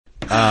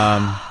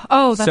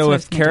That's so what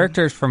if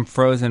characters from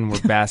Frozen were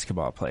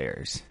basketball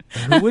players,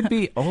 who would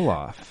be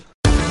Olaf?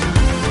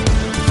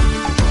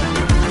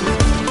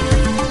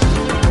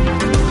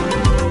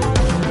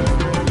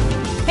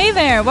 Hey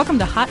there, welcome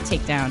to Hot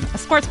Takedown, a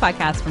sports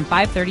podcast from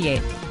 538.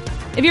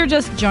 If you're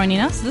just joining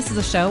us, this is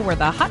a show where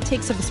the hot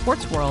takes of the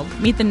sports world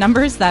meet the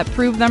numbers that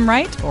prove them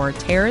right or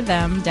tear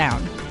them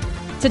down.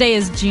 Today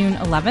is June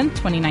 11th,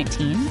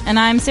 2019, and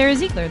I'm Sara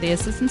Ziegler, the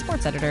assistant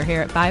sports editor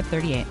here at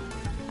 538.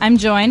 I'm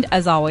joined,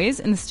 as always,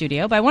 in the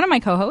studio by one of my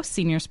co-hosts,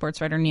 senior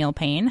sports writer Neil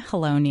Payne.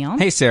 Hello, Neil.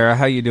 Hey, Sarah.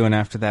 How you doing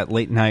after that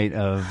late night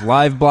of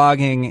live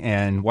blogging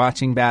and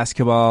watching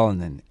basketball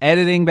and then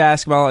editing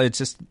basketball?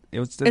 It's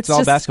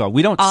all basketball.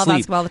 We don't all sleep.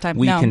 Basketball all the time.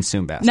 We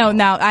consume basketball.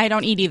 No, I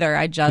don't eat either.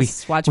 I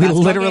just watch basketball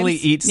We literally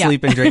games. eat,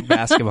 sleep, and drink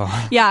basketball.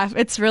 Yeah,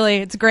 it's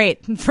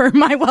great for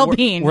my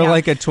well-being. We're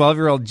like a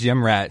 12-year-old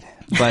gym rat,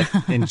 but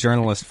in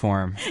journalist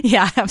form.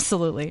 Yeah,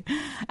 absolutely.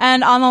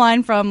 And on the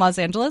line from Los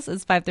Angeles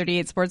is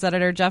 538 sports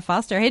editor Jeff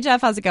Foster. Hey, Jeff,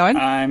 how's it going?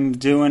 I'm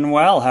doing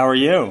well. How are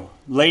you?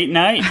 Late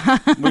night.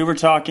 We were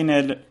talking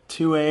at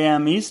 2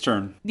 a.m.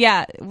 Eastern.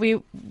 Yeah, we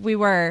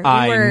were.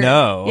 I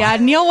know. Yeah,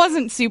 Neil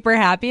wasn't super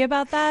happy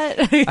about that.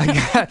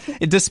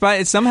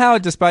 Despite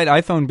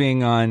iPhone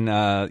being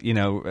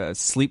on,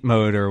 sleep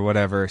mode or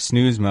whatever,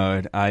 snooze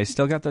mode, I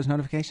still got those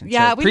notifications.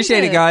 Yeah, so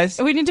appreciate it, guys.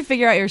 We need to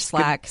figure out your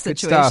Slack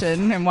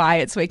situation and why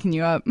it's waking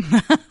you up.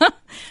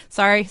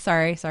 Sorry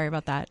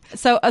about that.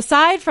 So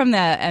aside from the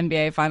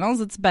NBA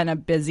Finals, it's been a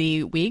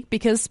busy week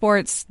because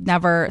sports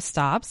never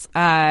stops.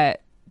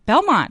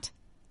 Belmont,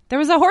 there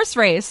was a horse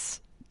race.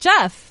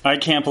 Jeff, I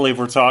can't believe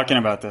we're talking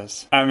about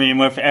this. I mean,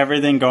 with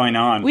everything going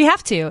on. We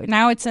have to.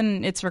 Now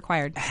it's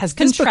required. Has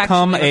this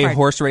become a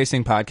horse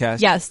racing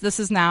podcast? Yes, this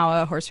is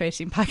now a horse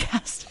racing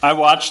podcast. I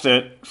watched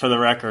it, for the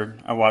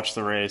record. I watched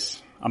the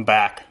race. I'm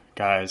back,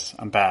 guys.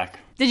 I'm back.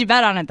 Did you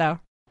bet on it, though?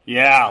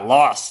 Yeah,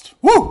 lost.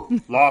 Woo!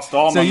 Lost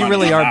all my money. So you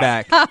really are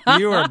back.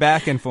 You are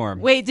back in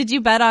form. Wait, did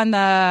you bet on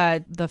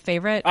the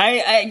favorite? I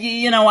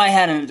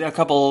had a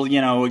couple,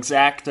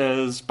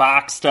 exactas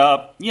boxed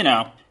up,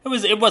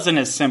 It wasn't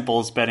as simple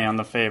as betting on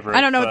the favorite.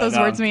 I don't know what those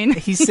words mean.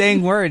 He's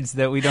saying words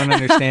that we don't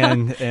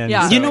understand. And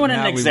yeah. So you know what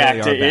an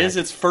exacta is?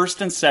 It's first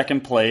and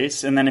second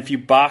place, and then if you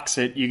box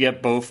it, you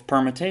get both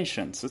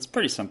permutations. It's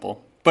pretty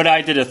simple. But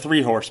I did a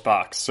 3-horse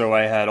box, so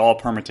I had all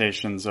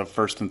permutations of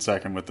first and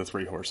second with the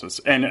 3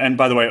 horses. And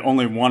by the way,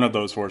 only one of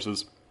those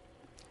horses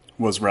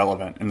was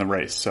relevant in the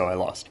race, so I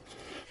lost.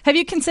 Have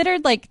you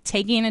considered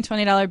taking a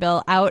 $20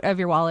 bill out of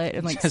your wallet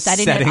and Just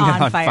setting it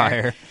on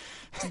fire?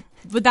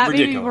 Would that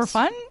Ridiculous. be more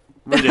fun?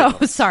 Ridiculous.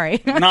 Oh,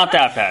 sorry. Not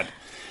that bad.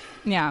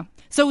 Yeah.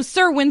 So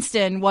Sir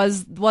Winston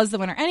was the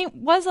winner, and it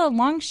was a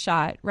long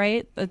shot,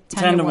 right?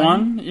 10 to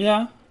 1.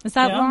 Yeah. Is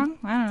that long?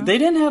 I don't know. They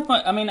didn't have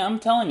much. I mean, I'm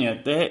telling you,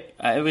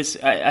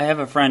 I have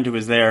a friend who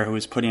was there who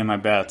was putting in my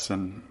bets,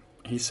 and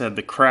he said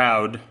the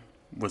crowd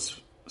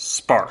was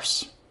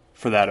sparse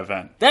for that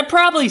event. That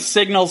probably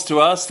signals to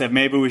us that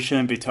maybe we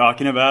shouldn't be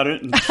talking about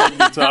it and should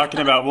be talking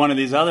about one of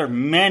these other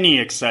many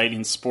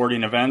exciting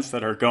sporting events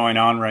that are going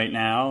on right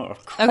now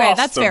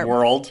across the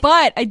world.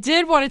 But I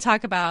did want to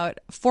talk about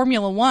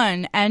Formula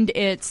One and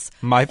its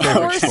my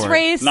favorite horse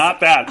race. Not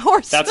that.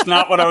 That's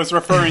not what I was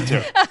referring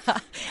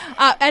to.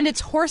 And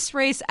its horse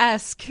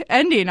race-esque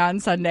ending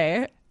on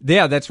Sunday.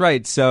 Yeah, that's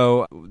right.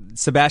 So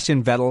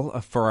Sebastian Vettel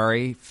of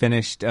Ferrari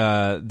finished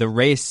the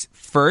race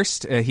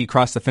first. He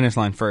crossed the finish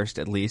line first,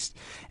 at least.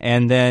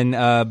 And then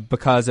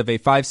because of a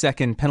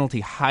 5-second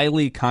penalty,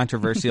 highly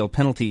controversial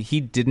penalty,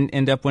 he didn't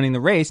end up winning the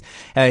race.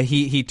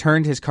 He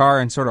turned his car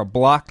and sort of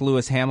blocked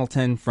Lewis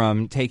Hamilton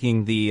from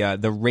taking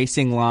the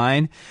racing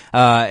line.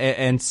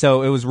 And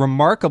so it was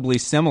remarkably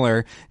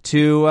similar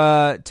to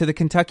the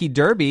Kentucky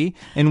Derby,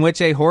 in which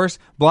a horse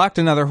blocked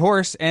another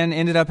horse and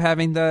ended up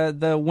having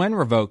the win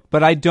revoked.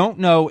 But I don't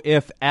know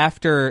if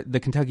after the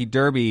Kentucky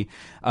Derby,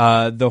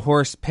 the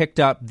horse picked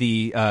up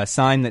the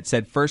sign that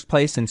said first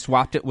place and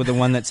swapped it with the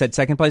one that said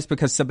second place,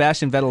 because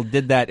Sebastian Vettel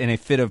did that in a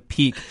fit of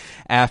pique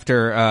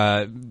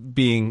after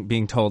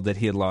being told that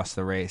he had lost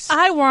the race.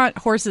 I want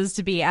horses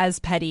to be as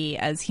petty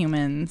as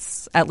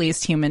humans, at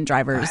least human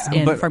drivers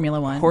in Formula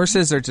One.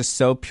 Horses are just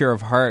so pure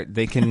of heart.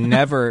 They can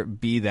never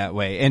be that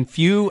way. And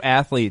few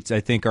athletes,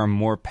 I think, are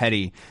more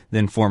petty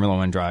than Formula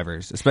One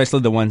drivers, especially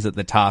the ones at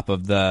the top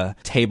of the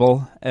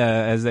table,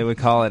 as they would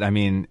call it. I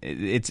mean,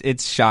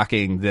 it's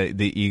shocking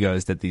the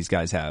egos that these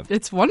guys have.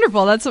 It's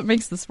wonderful. That's what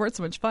makes the sport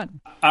so much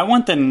fun. I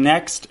want the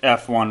next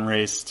F1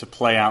 race to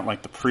play out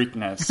like the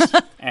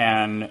Preakness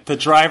and the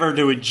driver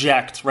to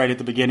eject right at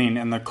the beginning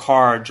and the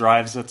car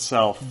drives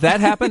itself. That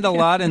happened a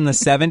lot in the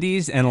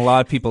 70s and a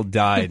lot of people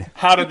died.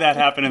 How did that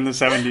happen in the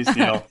 70s,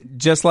 Neil?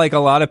 Just like a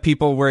lot of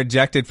people were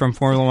ejected from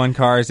Formula One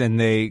cars and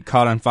they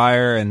caught on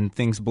fire and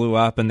things blew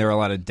up and there were a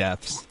lot of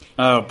deaths.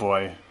 Oh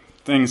boy,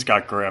 things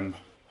got grim.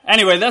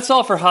 Anyway, that's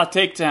all for Hot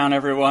Takedown,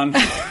 everyone.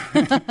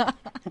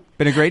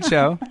 Been a great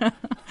show.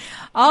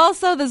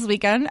 Also this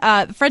weekend,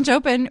 the French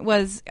Open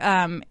was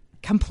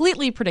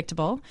completely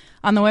predictable.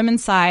 On the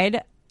women's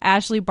side,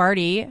 Ashley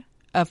Barty,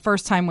 a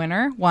first-time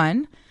winner,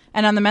 won.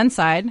 And on the men's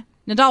side,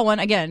 Nadal won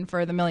again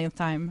for the millionth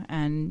time,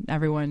 and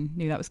everyone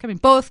knew that was coming.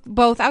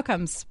 Both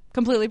outcomes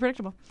completely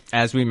predictable.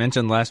 As we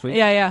mentioned last week.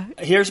 Yeah.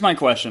 Here's my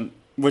question,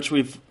 which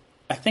we've,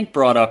 I think,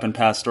 brought up in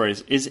past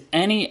stories. Is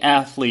any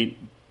athlete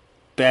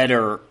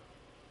better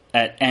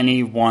at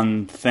any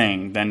one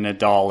thing than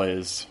Nadal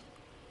is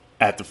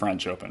at the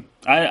French Open?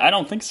 I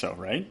don't think so,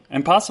 right?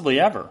 And possibly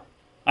ever.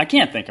 I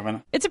can't think of it.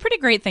 It's a pretty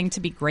great thing to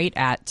be great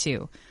at,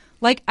 too.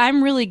 Like,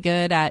 I'm really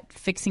good at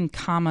fixing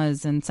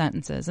commas in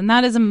sentences, and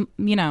that is,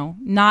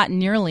 not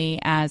nearly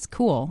as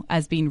cool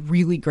as being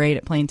really great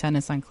at playing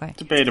tennis on clay.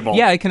 Debatable.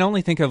 Yeah, I can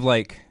only think of,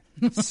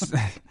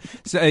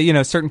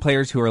 certain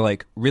players who are,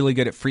 really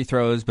good at free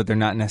throws, but they're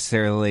not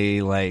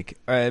necessarily,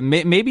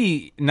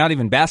 maybe not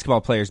even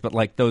basketball players, but,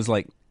 those,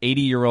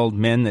 80-year-old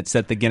men that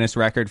set the Guinness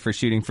record for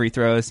shooting free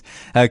throws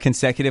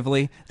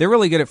consecutively. They're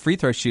really good at free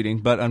throw shooting,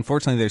 but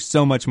unfortunately there's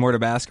so much more to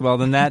basketball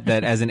than that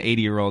as an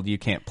 80-year-old you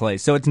can't play.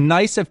 So it's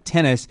nice of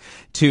tennis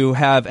to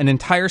have an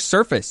entire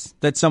surface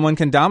that someone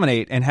can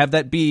dominate and have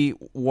that be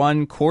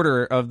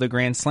 1/4 of the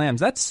Grand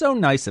Slams. That's so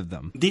nice of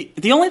them.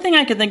 The only thing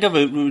I could think of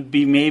would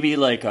be maybe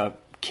a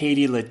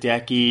Katie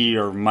Ledecky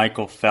or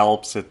Michael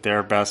Phelps at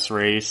their best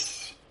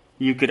race.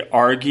 You could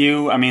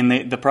argue. I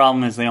mean, the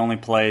problem is they only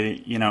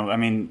play,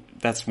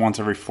 that's once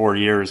every 4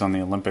 years on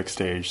the Olympic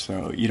stage,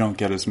 so you don't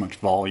get as much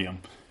volume.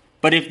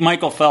 But if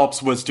Michael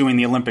Phelps was doing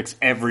the Olympics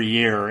every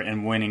year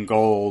and winning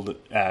gold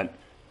at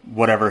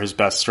whatever his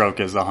best stroke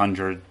is, the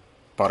 100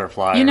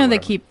 butterfly. They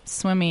keep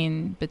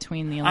swimming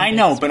between the Olympics. I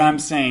know, but I'm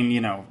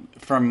saying,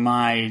 from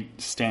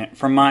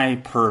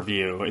my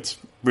purview, it's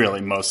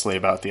really mostly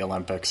about the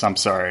Olympics. I'm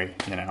sorry,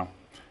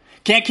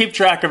 Can't keep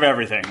track of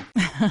everything.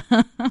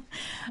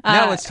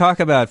 Now let's talk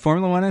about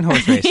Formula One and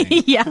horse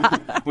racing. Yeah.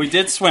 We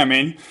did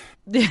swimming.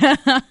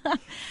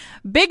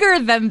 Bigger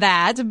than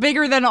that,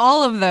 bigger than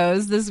all of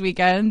those this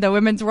weekend, the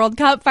Women's World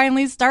Cup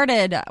finally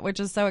started, which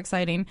is so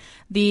exciting.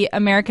 The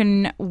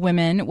American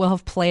women will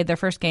have played their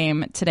first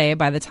game today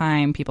by the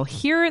time people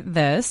hear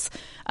this,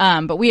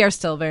 but we are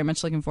still very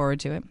much looking forward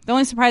to it. The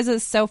only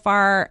surprises so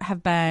far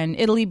have been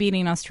Italy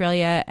beating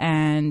Australia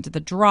and the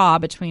draw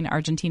between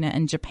Argentina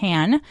and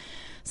Japan.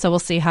 So we'll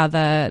see how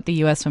the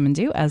U.S. women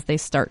do as they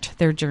start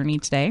their journey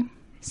today.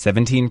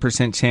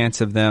 17% chance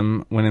of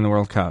them winning the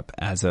World Cup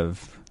as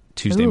of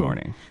Tuesday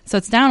morning. So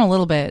it's down a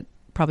little bit,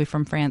 probably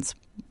from France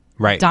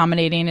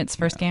dominating its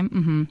first game.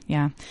 Mm-hmm.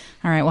 Yeah.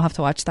 All right, we'll have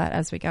to watch that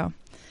as we go.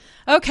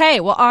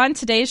 Okay, well, on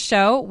today's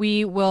show,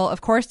 we will,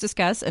 of course,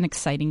 discuss an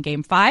exciting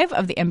Game 5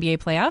 of the NBA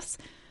playoffs.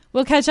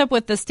 We'll catch up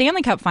with the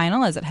Stanley Cup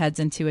Final as it heads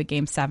into a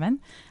Game 7. And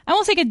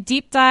we'll take a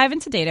deep dive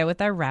into data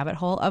with our rabbit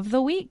hole of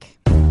the week.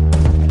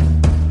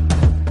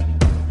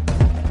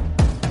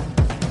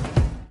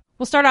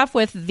 We'll start off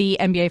with the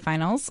NBA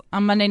Finals.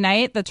 On Monday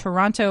night, the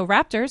Toronto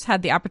Raptors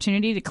had the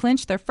opportunity to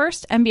clinch their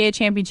first NBA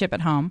championship at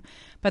home,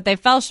 but they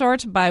fell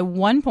short by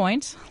 1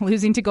 point,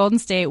 losing to Golden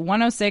State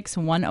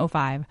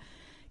 106-105.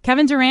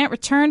 Kevin Durant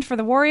returned for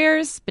the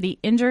Warriors, but he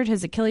injured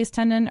his Achilles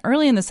tendon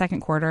early in the second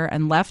quarter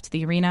and left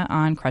the arena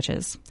on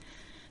crutches.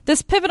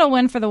 This pivotal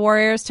win for the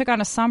Warriors took on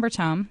a somber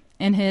tone.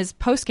 In his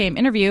post-game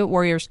interview,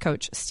 Warriors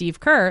coach Steve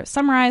Kerr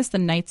summarized the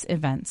night's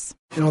events.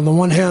 On the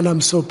one hand,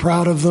 I'm so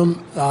proud of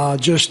them,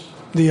 just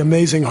the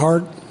amazing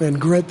heart and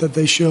grit that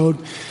they showed.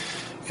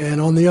 And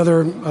on the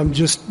other, I'm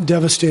just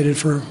devastated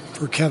for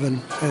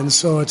Kevin. And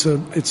so it's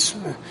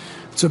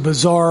a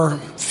bizarre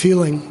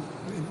feeling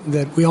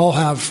that we all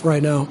have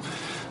right now.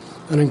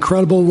 An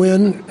incredible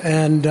win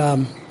and a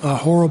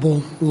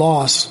horrible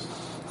loss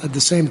at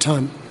the same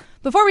time.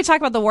 Before we talk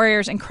about the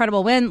Warriors'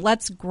 incredible win,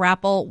 let's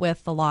grapple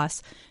with the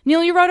loss.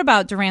 Neil, you wrote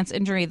about Durant's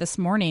injury this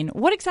morning.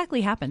 What exactly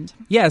happened?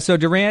 Yeah, so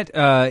Durant,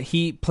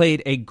 he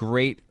played a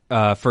great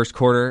first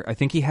quarter. I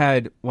think he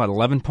had,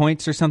 11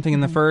 points or something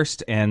in the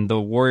first, and the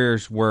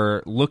Warriors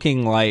were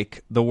looking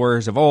like the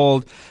Warriors of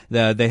old.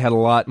 They had a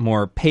lot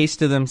more pace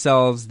to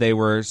themselves. They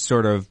were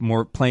sort of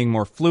playing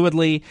more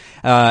fluidly.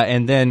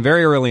 And then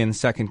very early in the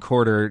second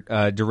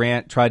quarter,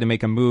 Durant tried to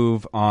make a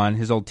move on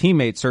his old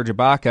teammate, Serge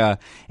Ibaka,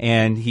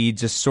 and he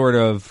just sort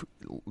of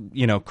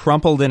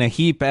crumpled in a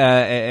heap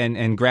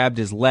and grabbed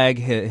his leg,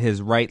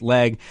 his right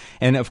leg.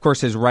 And, of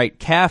course, his right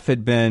calf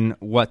had been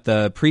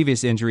the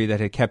previous injury that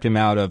had kept him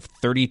out of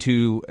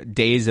 32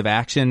 days of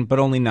action, but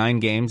only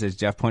 9 games, as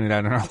Jeff pointed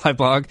out in our live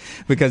blog,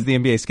 because the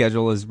NBA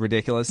schedule is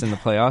ridiculous in the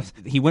playoffs.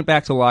 He went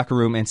back to the locker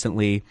room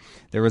instantly.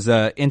 There was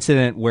an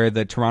incident where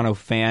the Toronto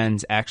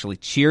fans actually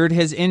cheered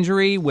his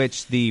injury,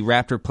 which the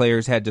Raptor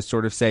players had to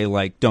sort of say,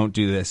 don't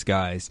do this,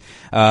 guys.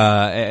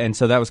 And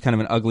so that was kind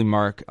of an ugly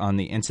mark on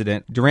the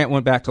incident. Durant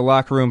went back to the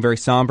locker room, very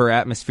somber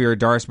atmosphere.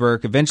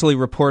 Darsberg eventually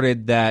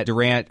reported that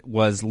Durant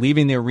was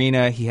leaving the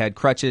arena. He had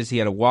crutches. He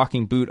had a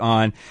walking boot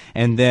on.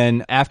 And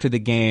then after the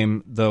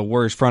game, the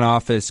Warriors front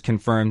office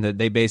confirmed that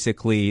they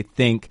basically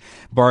think,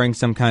 barring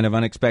some kind of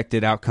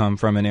unexpected outcome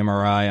from an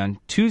MRI on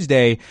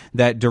Tuesday,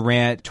 that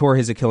Durant tore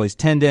his Achilles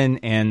tendon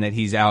and that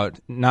he's out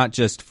not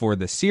just for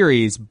the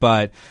series,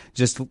 but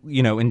just,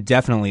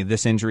 indefinitely.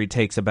 This injury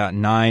takes about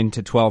 9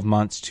 to 12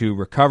 months to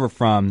recover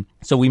from.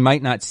 So we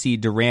might not see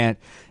Durant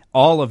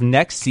all of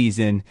next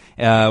season,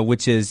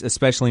 which is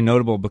especially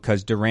notable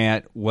because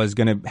Durant was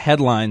going to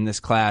headline this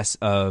class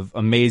of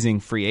amazing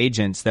free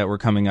agents that were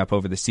coming up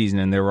over the season,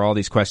 and there were all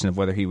these questions of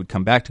whether he would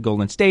come back to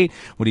Golden State,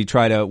 would he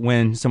try to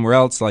win somewhere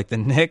else like the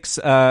Knicks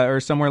or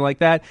somewhere like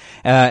that,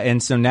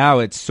 and so now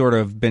it's sort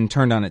of been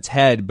turned on its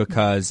head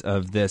because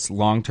of this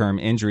long-term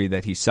injury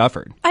that he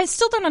suffered. I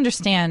still don't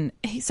understand.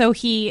 So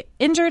he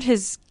injured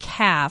his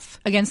calf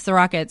against the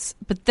Rockets,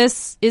 but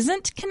this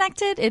isn't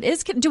connected? It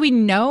is. Do we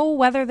know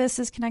whether this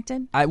is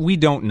connected? We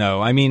don't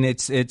know. I mean,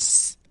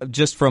 it's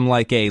just from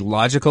like a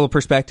logical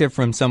perspective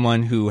from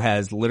someone who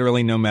has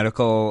literally no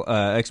medical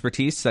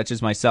expertise, such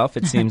as myself,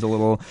 it seems a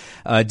little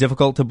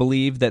difficult to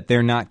believe that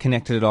they're not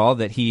connected at all,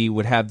 that he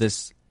would have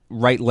this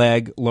right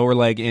leg, lower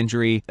leg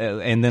injury,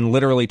 and then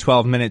literally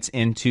 12 minutes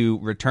into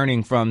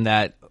returning from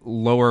that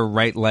lower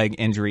right leg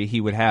injury, he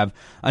would have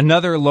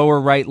another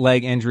lower right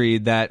leg injury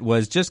that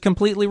was just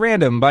completely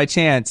random by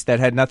chance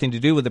that had nothing to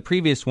do with the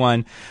previous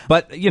one.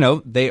 But, you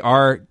know, they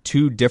are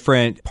two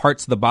different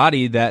parts of the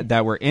body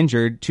that were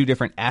injured, two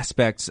different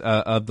aspects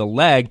of the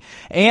leg.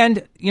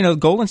 And, you know,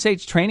 Golden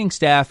State's training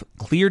staff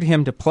cleared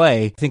him to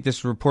play. I think this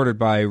was reported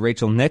by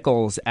Rachel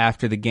Nichols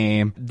after the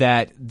game,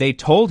 that they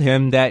told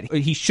him that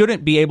he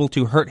shouldn't be able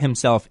to hurt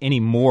himself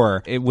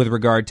anymore with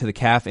regard to the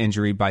calf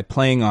injury by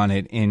playing on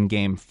it in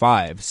Game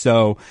 5.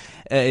 So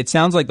it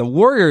sounds like the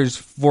Warriors,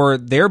 for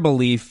their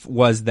belief,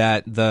 was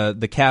that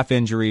the calf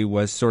injury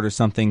was sort of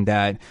something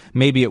that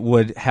maybe it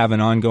would have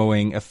an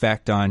ongoing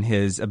effect on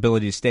his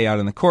ability to stay out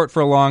on the court for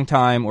a long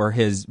time or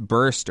his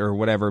burst or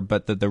whatever,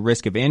 but that the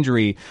risk of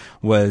injury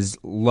was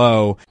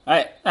low.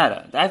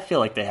 I feel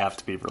like they have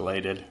to be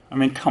related. I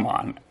mean, come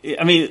on.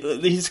 I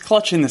mean, he's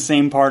clutching the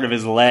same part of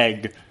his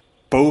leg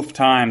both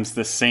times,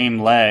 the same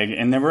leg,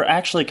 and they were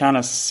actually kind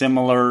of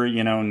similar,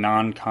 you know,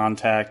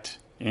 non-contact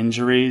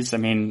injuries. I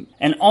mean,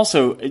 and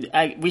also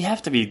we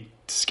have to be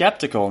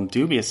skeptical and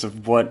dubious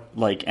of what,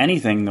 like,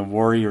 anything the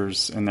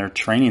Warriors and their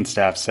training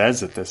staff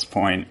says at this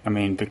point. I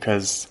mean,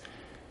 because,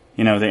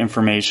 you know, the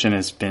information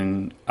has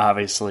been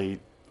obviously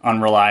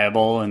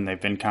unreliable and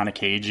they've been kind of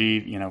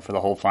cagey, you know, for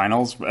the whole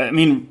finals. I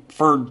mean,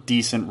 for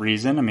decent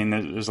reason. I mean,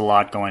 there's a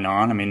lot going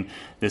on. I mean,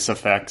 this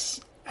affects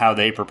how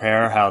they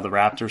prepare, how the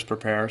Raptors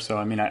prepare. So,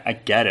 I mean, I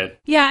get it.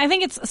 Yeah, I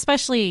think it's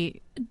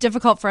especially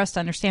difficult for us to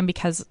understand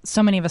because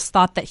so many of us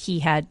thought that he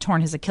had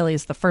torn his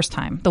Achilles the first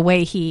time. The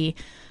way he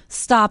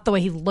stopped, the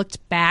way he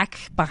looked back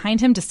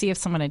behind him to see if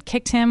someone had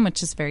kicked him,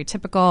 which is very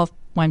typical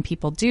when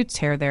people do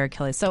tear their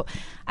Achilles. So,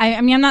 I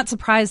mean, I'm not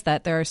surprised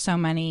that there are so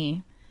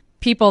many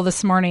people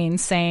this morning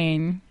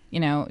saying,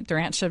 you know,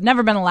 Durant should have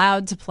never been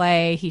allowed to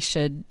play. He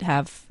should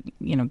have,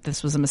 you know,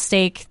 this was a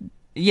mistake.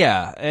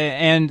 Yeah,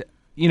 and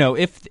you know,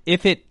 if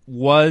it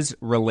was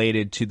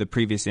related to the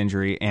previous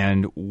injury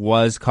and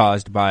was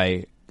caused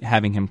by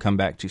having him come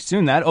back too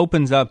soon, that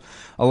opens up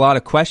a lot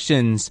of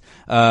questions,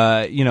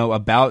 you know,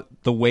 about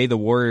the way the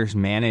Warriors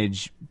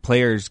manage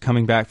players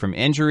coming back from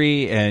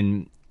injury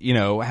and, you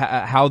know,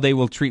 how they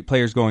will treat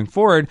players going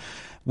forward,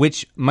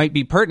 which might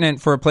be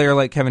pertinent for a player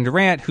like Kevin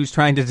Durant, who's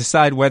trying to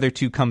decide whether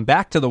to come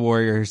back to the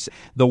Warriors.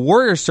 The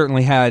Warriors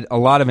certainly had a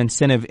lot of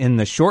incentive in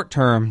the short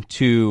term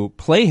to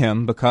play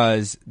him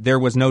because there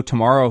was no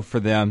tomorrow for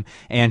them,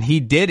 and he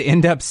did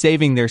end up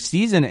saving their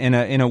season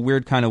in a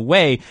weird kind of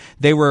way.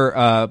 They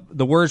were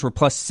the Warriors were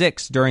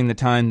 +6 during the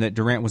time that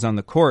Durant was on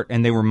the court,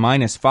 and they were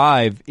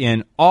 -5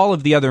 in all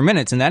of the other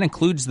minutes, and that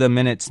includes the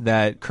minutes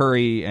that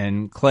Curry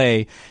and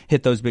Clay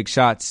hit those big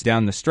shots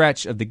down the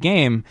stretch of the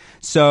game.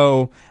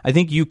 So I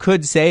think you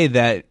could say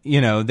that, you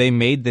know, they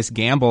made this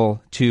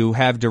gamble to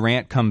have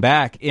Durant come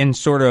back in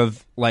sort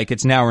of like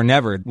it's now or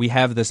never. We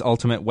have this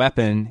ultimate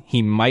weapon.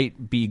 He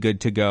might be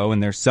good to go,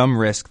 and there's some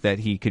risk that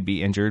he could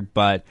be injured,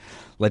 but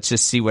let's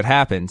just see what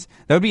happens.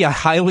 That would be a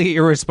highly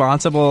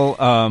irresponsible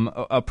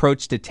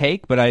approach to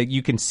take, but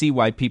you can see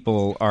why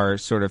people are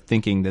sort of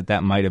thinking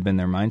that might have been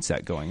their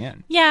mindset going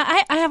in.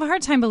 Yeah, I have a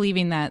hard time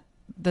believing that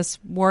this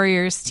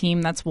Warriors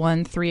team that's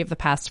won 3 of the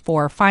past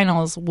 4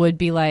 finals would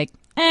be like,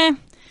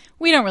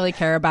 we don't really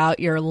care about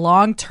your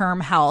long-term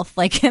health,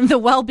 like in the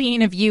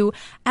well-being of you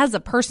as a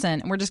person,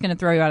 and we're just going to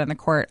throw you out on the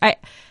court. I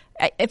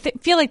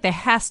feel like there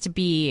has to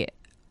be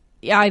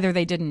either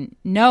they didn't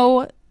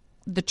know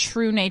the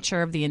true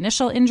nature of the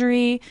initial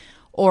injury,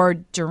 or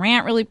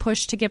Durant really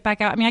pushed to get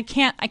back out. I mean, I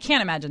can't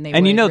imagine they.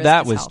 And you know risk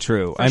that his was health,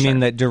 true. for I mean sure.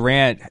 that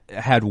Durant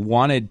had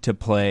wanted to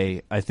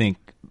play, I think,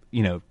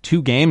 you know,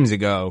 2 games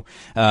ago,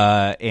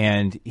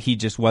 and he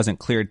just wasn't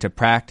cleared to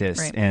practice,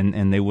 Right.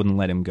 and they wouldn't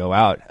let him go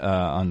out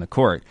on the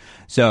court.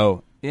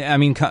 So, I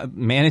mean,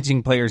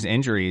 managing players'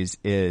 injuries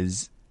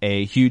is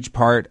a huge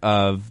part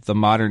of the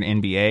modern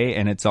NBA,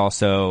 and it's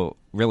also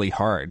really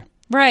hard.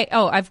 Right.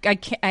 Oh,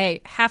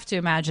 I have to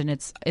imagine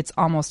it's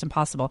almost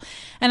impossible.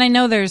 And I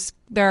know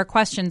there are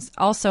questions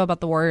also about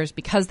the Warriors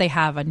because they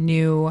have a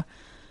new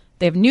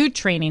They have new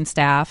training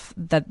staff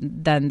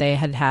than they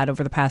had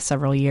over the past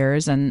several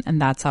years, and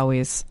that's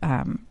always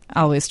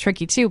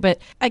tricky too. But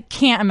I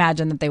can't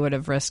imagine that they would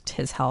have risked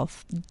his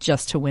health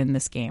just to win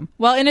this game.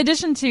 Well, in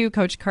addition to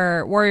Coach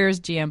Kerr, Warriors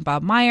GM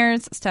Bob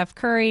Myers, Steph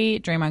Curry,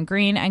 Draymond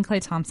Green, and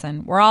Klay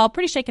Thompson were all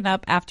pretty shaken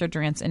up after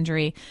Durant's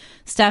injury.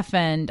 Steph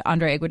and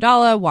Andre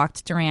Iguodala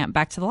walked Durant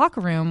back to the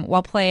locker room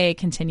while play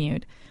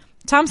continued.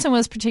 Thompson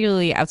was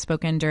particularly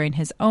outspoken during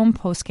his own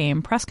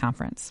post-game press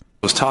conference.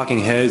 Those talking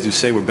heads who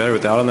say we're better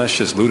without him, that's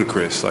just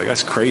ludicrous. Like,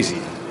 that's crazy.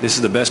 This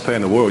is the best player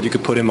in the world. You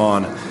could put him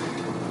on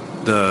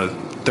the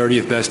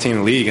 30th best team in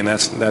the league, and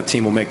that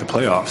team will make the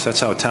playoffs. That's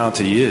how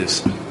talented he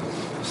is.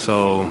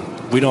 So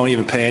we don't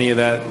even pay any of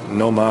that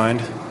no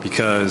mind,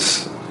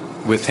 because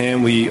with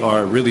him, we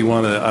are really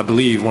one of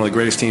the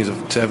greatest teams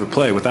to ever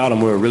play. Without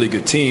him, we're a really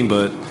good team,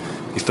 but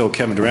you throw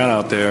Kevin Durant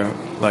out there,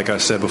 like I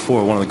said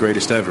before, one of the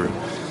greatest ever.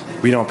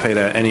 We don't pay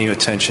that any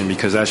attention,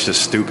 because that's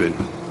just stupid,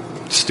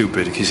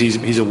 because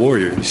he's a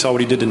warrior. You saw what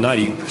he did tonight.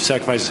 He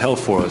sacrificed his health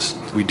for us.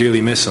 We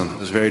dearly miss him. It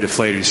was very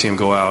deflated to see him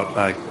go out.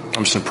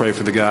 I'm just going to pray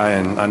for the guy,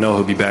 and I know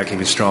he'll be back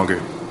even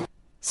stronger.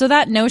 So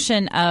that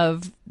notion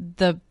of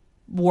the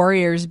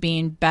Warriors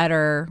being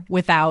better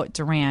without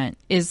Durant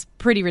is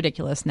pretty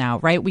ridiculous now,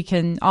 right? We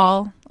can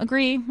all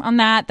agree on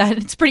that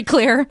it's pretty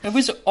clear. It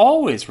was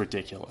always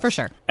ridiculous. For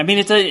sure. I mean,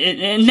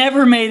 it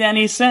never made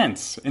any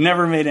sense. It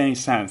never made any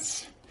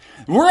sense.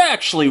 We're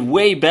actually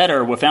way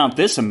better without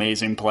this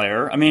amazing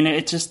player. I mean,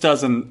 it just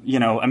doesn't,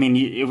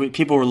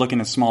 people were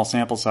looking at small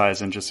sample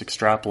size and just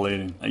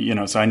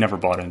extrapolating, so I never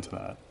bought into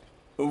that.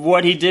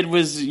 What he did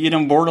was,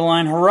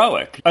 borderline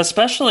heroic,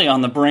 especially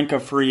on the brink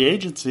of free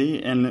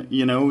agency. And,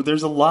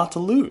 there's a lot to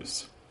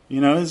lose.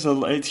 It's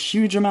a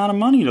huge amount of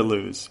money to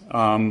lose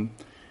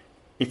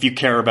if you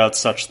care about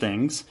such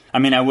things. I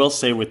mean, I will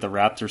say with the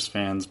Raptors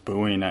fans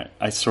booing,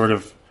 I sort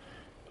of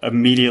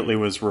immediately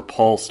was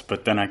repulsed,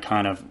 but then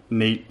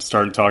Nate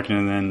started talking,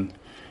 and then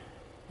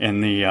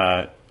in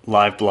the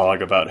live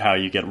blog about how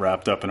you get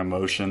wrapped up in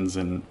emotions,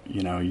 and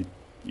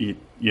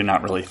you're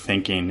not really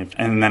thinking.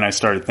 And then I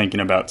started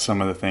thinking about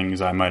some of the things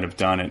I might have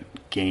done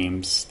at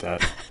games,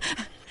 that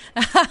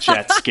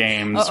Jets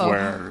games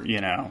where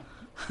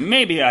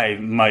maybe I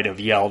might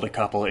have yelled a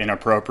couple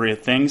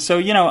inappropriate things. So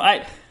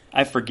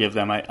I forgive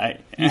them.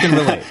 You can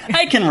relate.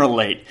 I can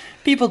relate.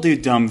 People do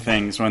dumb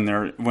things when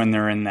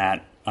they're in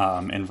that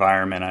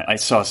environment. I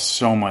saw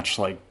so much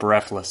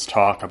breathless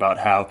talk about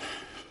how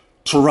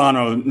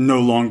Toronto no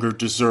longer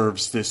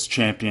deserves this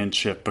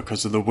championship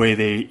because of the way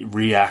they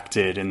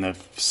reacted in the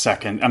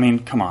second. I mean,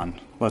 come on,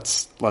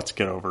 let's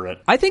get over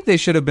it. I think they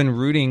should have been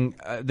rooting.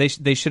 They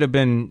should have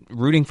been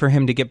rooting for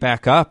him to get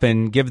back up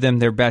and give them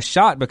their best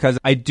shot, because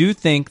I do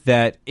think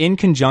that in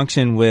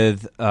conjunction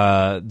with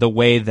the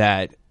way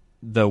that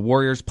the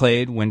Warriors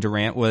played when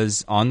Durant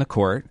was on the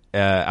court,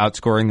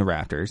 outscoring the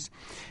Raptors,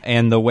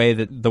 and the way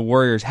that the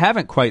Warriors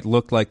haven't quite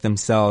looked like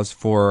themselves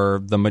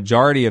for the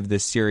majority of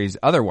this series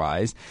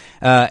otherwise,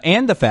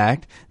 and the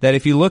fact that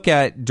if you look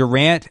at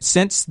Durant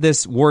since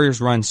this Warriors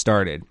run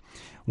started,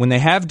 when they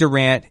have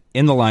Durant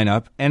in the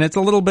lineup, and it's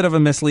a little bit of a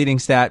misleading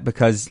stat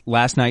because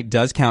last night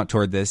does count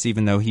toward this,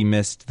 even though he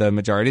missed the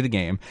majority of the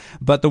game.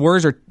 But the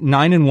Warriors are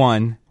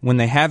 9-1 when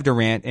they have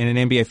Durant in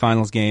an NBA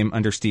Finals game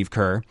under Steve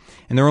Kerr,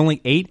 and they're only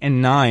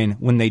 8-9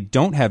 when they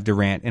don't have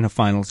Durant in a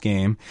Finals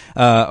game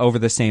over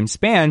the same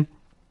span.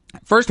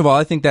 First of all,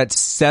 I think that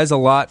says a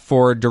lot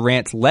for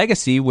Durant's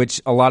legacy,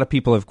 which a lot of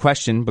people have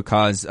questioned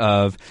because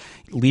of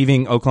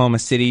leaving Oklahoma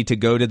City to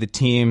go to the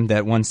team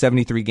that won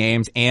 73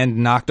 games and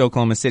knocked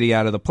Oklahoma City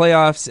out of the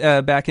playoffs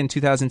back in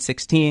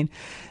 2016.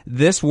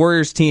 This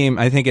Warriors team,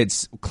 I think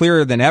it's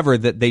clearer than ever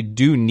that they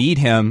do need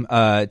him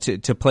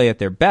to play at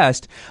their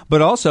best.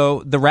 But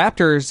also, the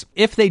Raptors,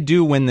 if they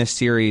do win this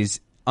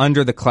series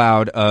under the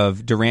cloud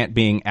of Durant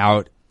being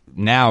out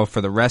now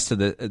for the rest of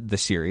the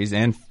series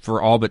and for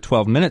all but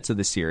 12 minutes of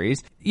the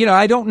series,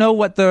 I don't know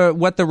what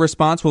the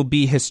response will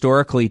be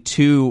historically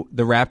to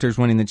the Raptors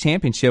winning the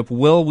championship.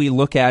 Will we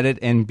look at it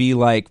and be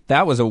like,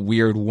 that was a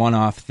weird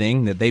one-off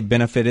thing that they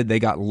benefited, they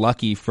got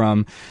lucky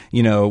from,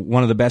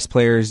 one of the best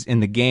players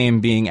in the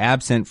game being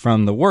absent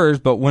from the Warriors?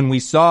 But when we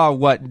saw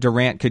what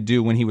Durant could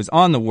do when he was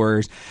on the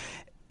Warriors,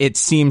 it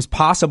seems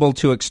possible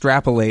to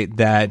extrapolate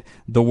that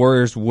the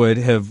Warriors would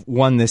have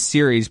won this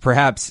series,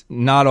 perhaps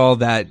not all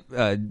that,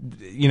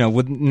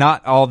 with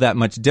not all that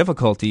much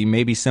difficulty,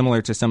 maybe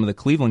similar to some of the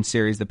Cleveland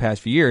series the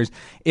past few years,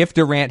 if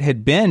Durant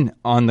had been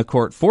on the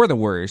court for the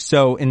Warriors.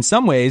 So in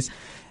some ways,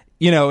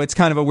 it's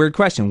kind of a weird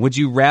question. Would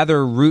you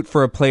rather root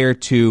for a player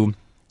to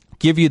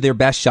give you their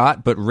best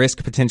shot but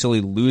risk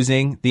potentially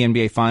losing the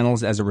NBA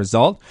Finals as a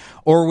result?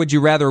 Or would you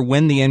rather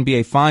win the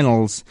NBA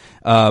Finals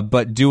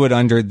but do it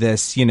under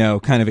this,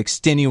 kind of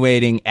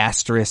extenuating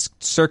asterisk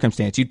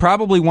circumstance? You'd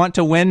probably want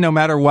to win no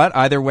matter what,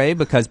 either way,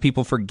 because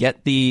people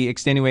forget the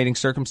extenuating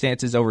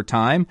circumstances over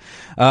time.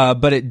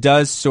 But it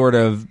does sort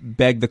of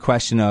beg the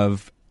question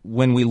of,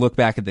 when we look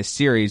back at this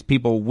series,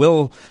 people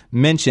will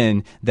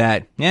mention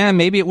that,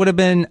 maybe it would have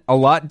been a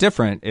lot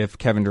different if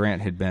Kevin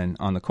Durant had been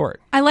on the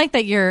court. I like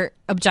that your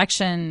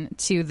objection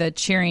to the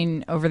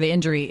cheering over the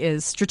injury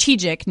is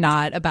strategic,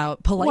 not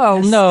about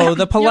politeness. Well, no,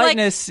 the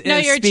politeness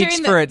speaks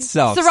for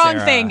itself. It's the wrong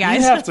Sarah. thing,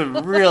 guys. You have to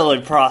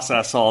really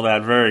process all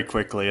that very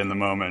quickly in the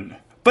moment.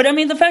 But, I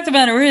mean, the fact of the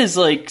matter is,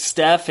 like,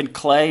 Steph and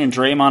Clay and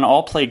Draymond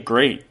all played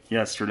great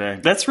yesterday.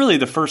 That's really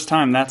the first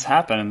time that's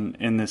happened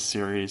in this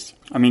series.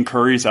 I mean,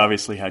 Curry's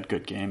obviously had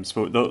good games,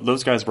 but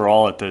those guys were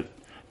all at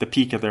the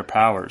peak of their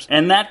powers.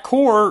 And that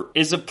core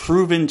is a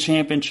proven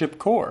championship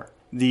core.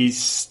 The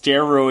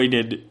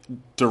steroided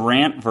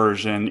Durant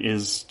version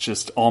is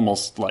just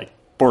almost, like,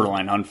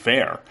 borderline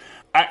unfair.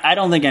 I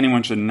don't think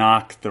anyone should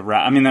knock the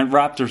Raptors. I mean, the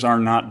Raptors are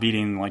not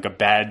beating, like, a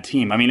bad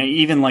team. I mean,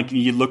 even, like,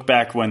 you look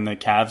back when the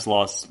Cavs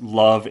lost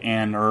Love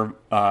and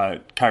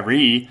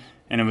Kyrie,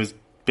 and it was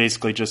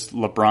basically just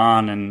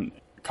LeBron and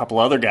a couple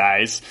other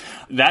guys.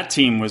 That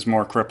team was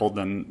more crippled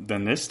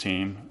than this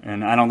team,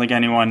 and I don't think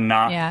anyone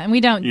knocked. Yeah, and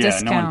we don't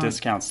discount. No one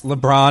discounts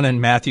LeBron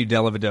and Matthew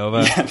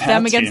Dellavedova.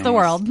 Them against the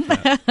world,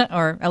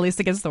 or at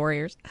least against the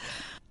Warriors.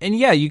 And,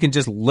 you can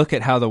just look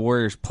at how the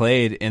Warriors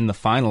played in the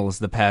finals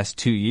the past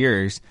 2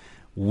 years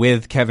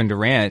with Kevin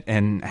Durant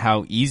and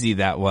how easy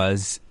that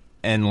was,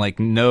 and like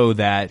know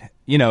that,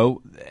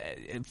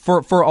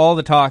 for all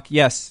the talk,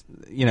 yes,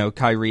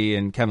 Kyrie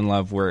and Kevin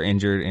Love were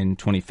injured in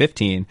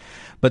 2015,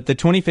 but the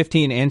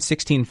 2015 and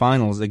 16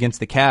 finals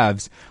against the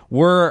Cavs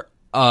were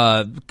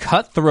a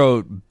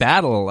cutthroat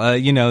battle,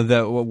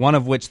 the one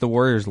of which the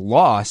Warriors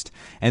lost,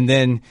 and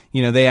then,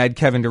 they had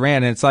Kevin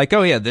Durant, and it's like,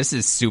 oh yeah, this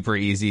is super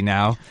easy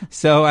now.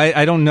 So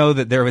I don't know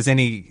that there was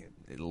any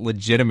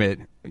legitimate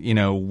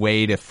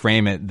way to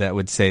frame it that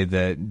would say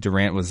that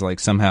Durant was like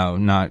somehow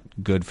not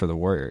good for the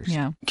Warriors.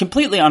 Yeah.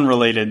 Completely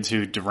unrelated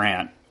to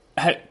Durant,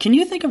 can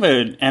you think of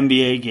an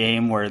NBA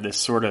game where this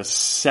sort of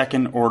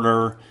second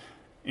order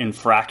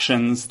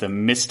infractions, the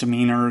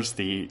misdemeanors,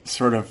 the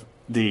sort of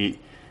the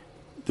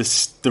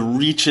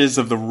reaches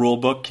of the rule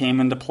book came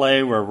into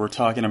play, where we're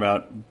talking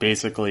about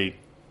basically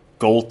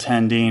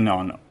goaltending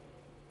on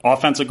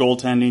offensive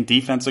goaltending,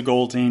 defensive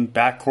goaltending,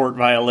 backcourt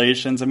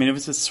violations. I mean, it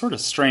was a sort of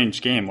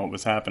strange game what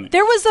was happening.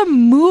 There was a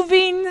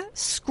moving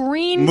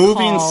screen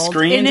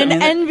in an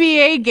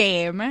NBA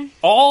game.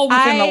 All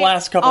within the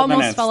last couple of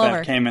minutes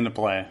that came into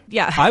play.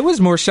 Yeah. I was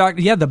more shocked.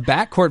 Yeah, the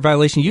backcourt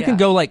violation. You can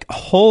go like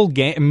whole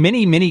game,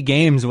 many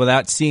games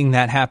without seeing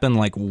that happen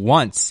like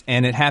once.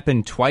 And it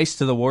happened twice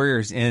to the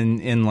Warriors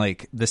in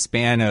like the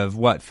span of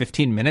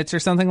 15 minutes or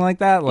something like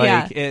that.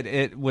 Like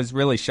it was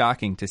really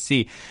shocking to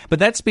see. But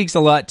that speaks a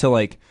lot to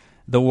like,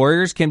 the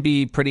Warriors can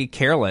be pretty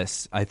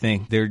careless, I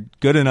think. They're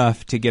good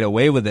enough to get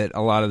away with it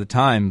a lot of the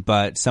time,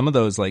 but some of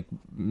those like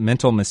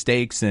mental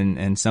mistakes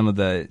and some of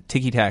the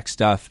ticky-tack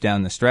stuff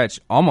down the stretch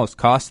almost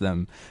cost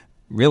them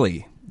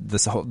really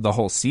the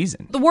whole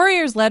season. The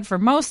Warriors led for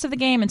most of the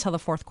game until the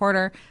fourth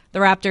quarter. The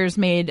Raptors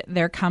made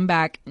their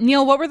comeback.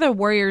 Neil, what were the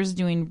Warriors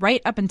doing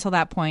right up until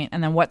that point,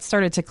 and then what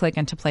started to click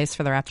into place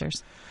for the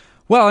Raptors?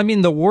 Well, I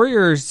mean, the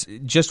Warriors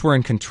just were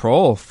in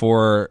control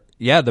for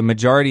the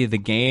majority of the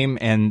game,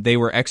 and they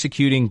were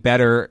executing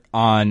better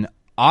on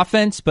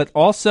offense, but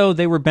also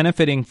they were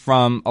benefiting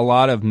from a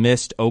lot of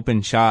missed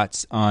open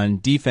shots on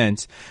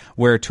defense,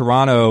 where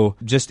Toronto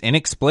just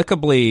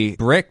inexplicably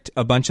bricked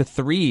a bunch of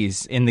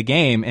threes in the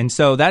game. And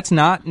so that's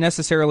not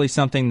necessarily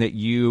something that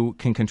you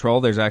can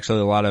control. There's actually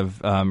a lot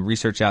of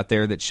research out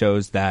there that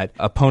shows that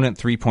opponent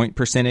three-point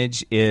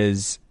percentage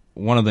is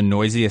one of the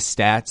noisiest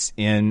stats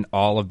in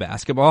all of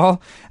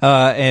basketball.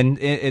 And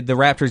the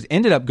Raptors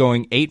ended up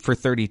going 8 for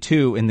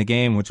 32 in the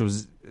game, which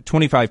was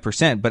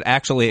 25%, but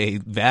actually a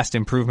vast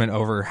improvement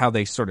over how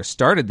they sort of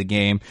started the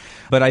game.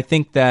 But I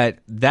think that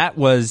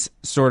was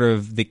sort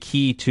of the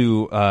key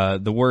to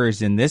the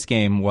Warriors in this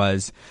game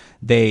was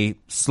they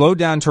slowed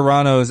down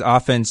Toronto's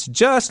offense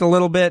just a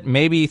little bit,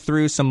 maybe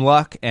through some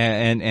luck,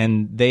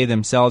 and they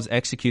themselves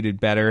executed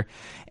better.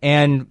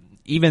 And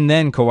even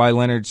then, Kawhi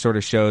Leonard sort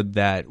of showed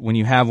that when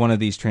you have one of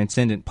these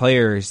transcendent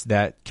players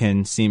that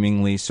can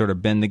seemingly sort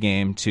of bend the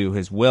game to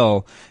his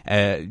will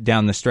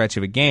down the stretch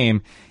of a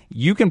game,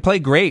 you can play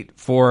great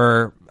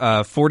for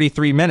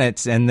 43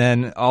 minutes, and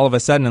then all of a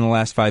sudden in the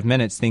last 5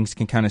 minutes, things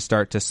can kind of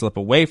start to slip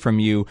away from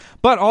you.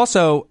 But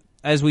also,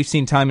 as we've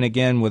seen time and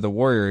again with the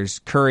Warriors,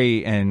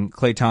 Curry and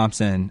Klay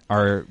Thompson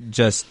are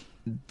just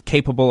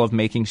capable of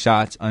making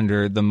shots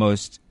under the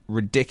most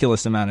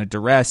ridiculous amount of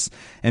duress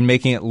and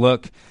making it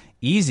look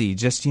easy,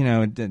 just,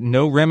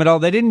 no rim at all.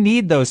 They didn't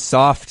need those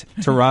soft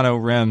Toronto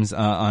rims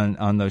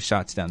on those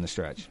shots down the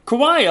stretch.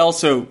 Kawhi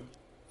also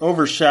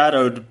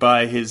overshadowed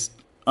by his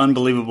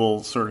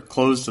unbelievable sort of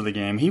close to the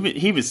game.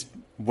 He was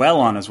well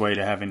on his way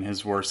to having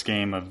his worst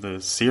game of the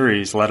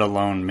series, let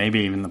alone maybe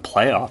even the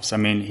playoffs. I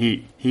mean,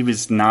 he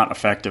was not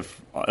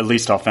effective, at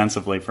least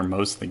offensively, for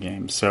most of the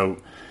game.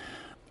 So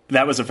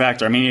that was a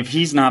factor. I mean, if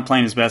he's not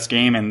playing his best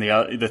game and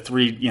the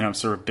three,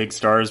 sort of big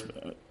stars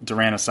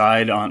Durant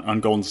aside, on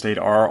Golden State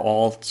are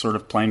all sort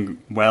of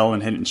playing well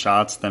and hitting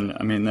shots, then,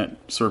 I mean,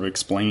 that sort of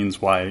explains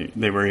why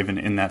they were even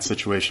in that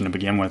situation to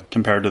begin with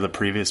compared to the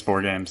previous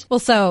 4 games. Well,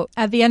 so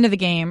at the end of the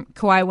game,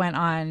 Kawhi went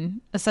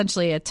on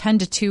essentially a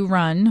 10-2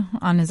 run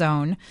on his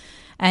own,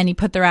 and he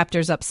put the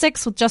Raptors up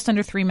 6 with just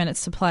under 3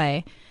 minutes to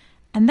play.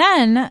 And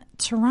then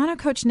Toronto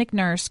coach Nick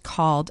Nurse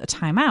called a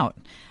timeout.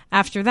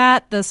 After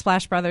that, the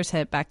Splash Brothers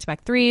hit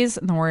back-to-back threes,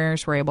 and the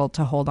Warriors were able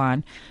to hold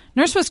on.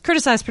 Nurse was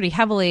criticized pretty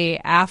heavily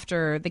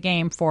after the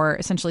game for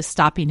essentially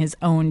stopping his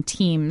own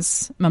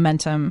team's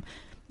momentum.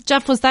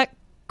 Jeff, was that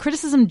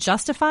criticism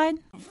justified?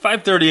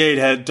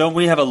 538 don't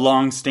we have a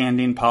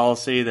long-standing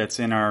policy that's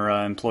in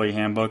our employee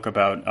handbook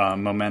about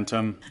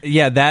momentum?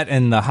 Yeah, that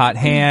and the hot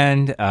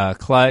hand,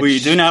 clutch. We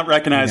do not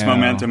recognize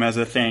momentum as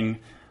a thing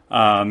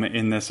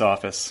in this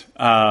office.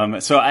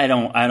 So I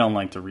don't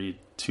like to read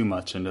too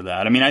much into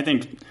that. I mean, I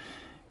think,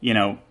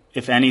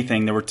 if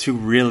anything, there were 2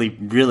 really,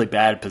 really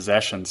bad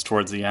possessions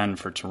towards the end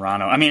for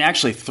Toronto. I mean,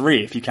 actually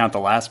 3 if you count the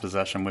last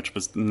possession, which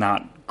was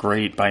not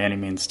great by any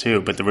means too.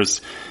 But there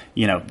was,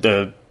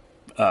 the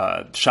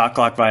shot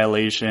clock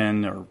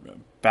violation or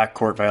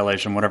backcourt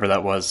violation, whatever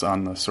that was,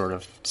 on the sort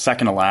of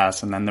second to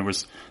last. And then there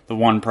was the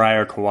one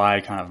prior.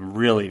 Kawhi kind of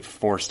really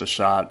forced a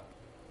shot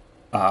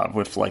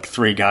with like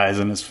 3 guys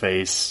in his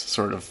face,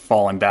 sort of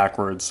falling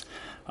backwards.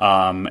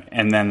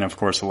 And then, of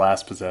course, the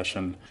last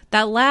possession.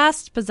 That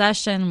last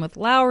possession with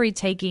Lowry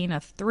taking a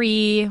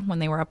 3 when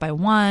they were up by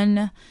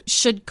 1.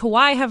 Should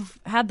Kawhi have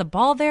had the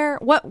ball there?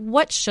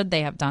 What should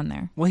they have done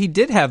there? Well, he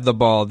did have the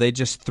ball. They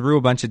just threw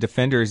a bunch of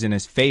defenders in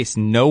his face,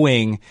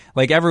 knowing,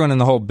 like everyone in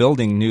the whole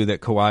building knew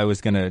that Kawhi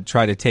was going to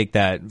try to take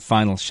that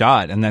final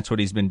shot, and that's what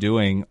he's been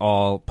doing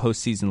all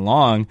postseason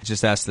long.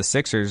 Just ask the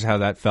Sixers how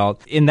that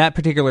felt. In that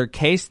particular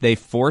case, they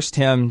forced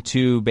him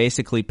to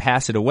basically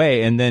pass it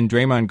away, and then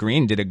Draymond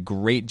Green did a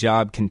great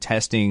job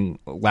contesting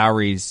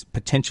Lowry's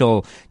potential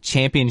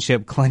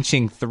championship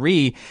clinching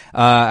 3.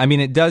 I mean,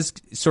 it does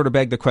sort of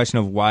beg the question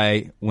of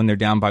why, when they're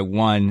down by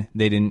 1,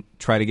 they didn't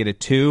try to get a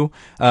 2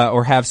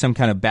 or have some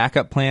kind of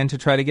backup plan to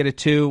try to get a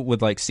 2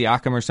 with like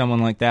Siakam or someone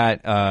like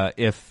that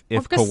if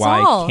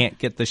Kawhi can't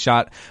get the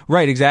shot.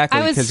 Right,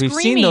 exactly. Because we've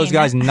seen those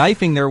guys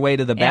knifing their way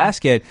to the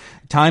basket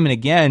time and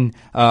again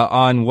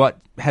on what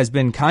has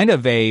been kind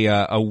of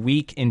a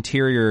weak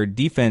interior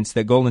defense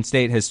that Golden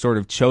State has sort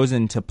of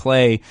chosen to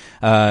play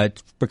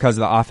because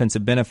of the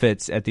offensive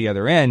benefits at the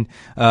other end.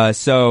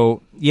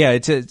 So, yeah,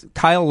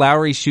 Kyle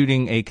Lowry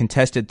shooting a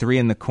contested 3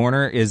 in the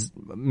corner is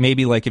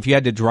maybe like if you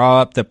had to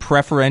draw up the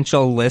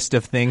preferential list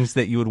of things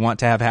that you would want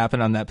to have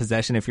happen on that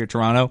possession if you're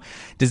Toronto.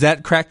 Does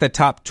that crack the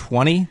top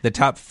 20, the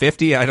top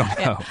 50? I don't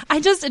know.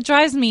 It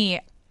drives me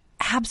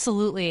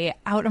absolutely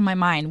out of my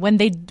mind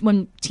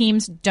when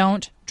teams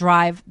don't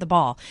drive the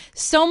ball.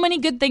 So many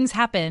good things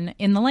happen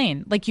in the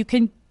lane. Like you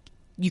can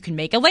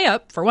make a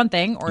layup for one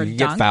thing, or you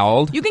dunk. Get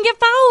fouled. You can get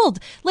fouled.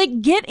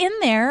 Like get in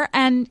there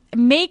and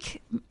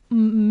make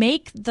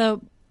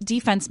the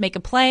defense make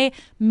a play,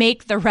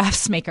 make the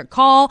refs make a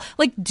call.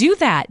 Like do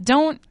that.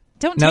 Don't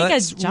take a jumper.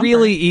 That's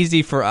really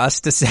easy for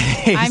us to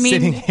say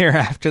sitting here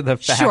after the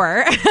fact.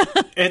 Sure.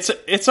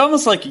 It's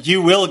almost like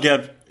you will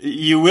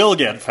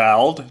get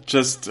fouled.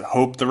 Just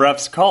hope the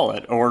refs call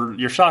it, or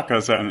your shot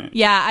goes in.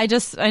 Yeah, I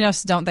just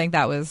don't think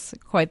that was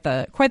quite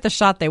the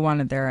shot they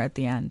wanted there at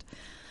the end.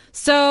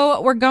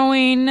 So we're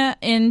going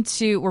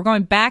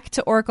back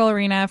to Oracle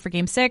Arena for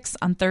Game 6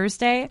 on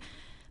Thursday.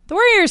 The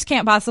Warriors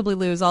can't possibly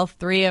lose all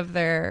 3 of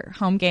their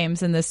home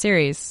games in this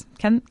series.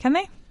 Can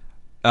they?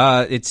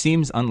 It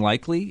seems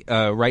unlikely.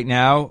 Right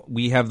now,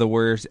 we have the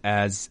Warriors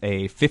as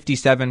a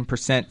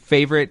 57%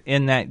 favorite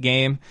in that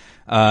game,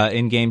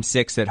 in Game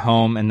 6 at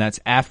home, and that's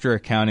after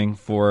accounting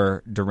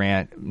for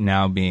Durant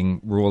now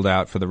being ruled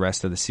out for the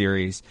rest of the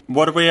series.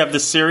 What do we have the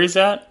series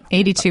at?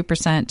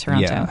 82%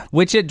 Toronto. Yeah,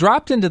 which it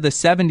dropped into the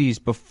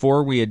 70s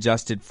before we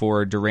adjusted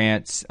for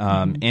Durant's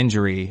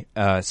injury.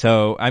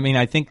 So, I mean,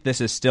 I think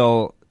this is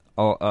still...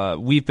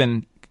 we've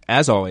been,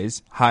 as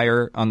always,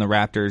 higher on the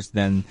Raptors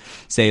than,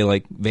 say,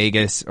 like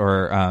Vegas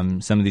or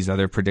some of these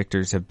other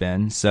predictors have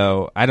been.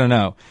 So, I don't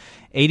know.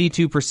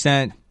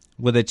 82%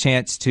 with a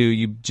chance to,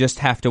 you just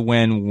have to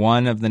win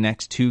one of the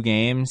next 2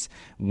 games,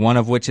 one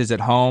of which is at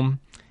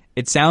home.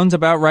 It sounds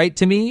about right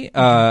to me,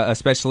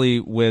 especially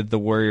with the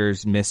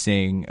Warriors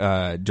missing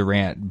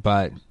Durant.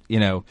 But,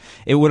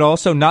 it would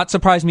also not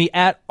surprise me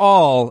at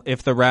all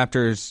if the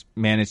Raptors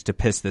managed to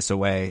piss this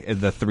away,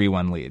 the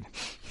 3-1 lead.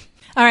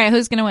 All right,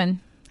 who's going to win?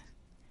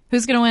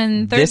 Who's going to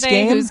win Thursday? This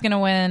game? Who's going to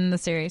win the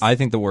series? I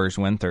think the Warriors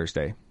win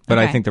Thursday, but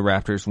I think the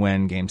Raptors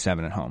win Game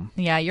 7 at home.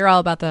 Yeah, you're all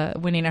about the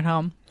winning at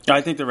home.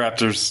 I think the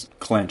Raptors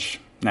clinch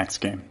next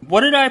game.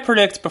 What did I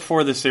predict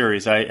before the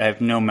series? I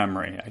have no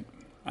memory.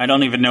 I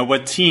don't even know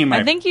what team.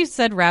 I think you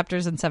said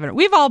Raptors in 7.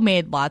 We've all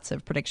made lots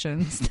of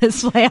predictions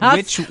this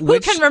playoffs. Who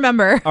can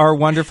remember? Our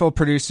wonderful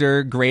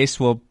producer, Grace,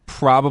 will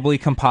probably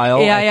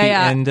compile at the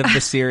end of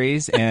the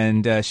series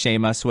and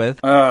shame us with.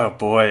 Oh,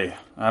 boy.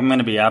 I'm going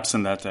to be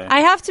absent that day. I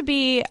have to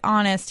be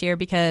honest here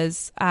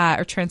because,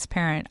 or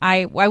transparent.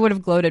 I would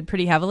have gloated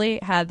pretty heavily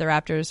had the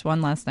Raptors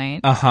won last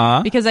night.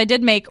 Because I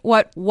did make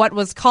what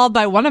was called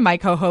by one of my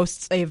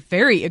co-hosts a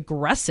very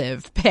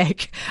aggressive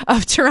pick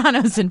of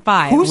Toronto's in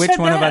 5. Which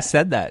one of us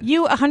said that?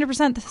 You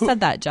 100% said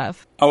that,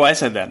 Jeff. Oh, I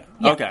said that.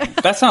 Yeah. Okay.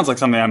 That sounds like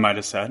something I might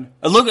have said.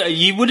 Look,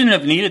 you wouldn't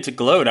have needed to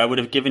gloat. I would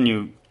have given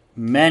you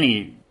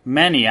many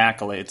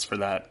accolades for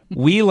that.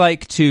 We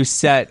like to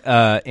set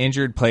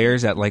injured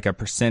players at like a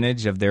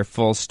percentage of their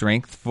full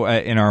strength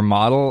in our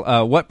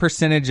model. What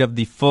percentage of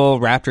the full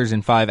Raptors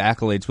in 5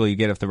 accolades will you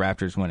get if the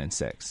Raptors win in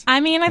 6? I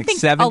mean, I think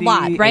 70, a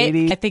lot, right?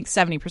 80? I think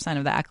 70%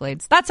 of the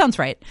accolades. That sounds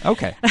right.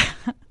 Okay.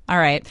 All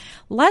right.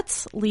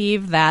 Let's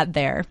leave that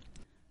there.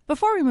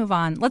 Before we move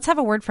on, let's have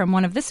a word from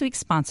one of this week's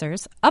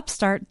sponsors,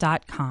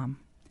 Upstart.com.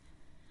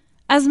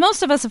 As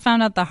most of us have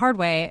found out the hard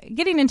way,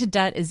 getting into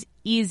debt is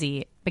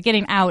easy, but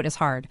getting out is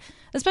hard,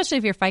 especially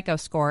if your FICO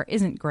score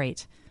isn't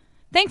great.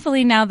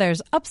 Thankfully, now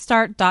there's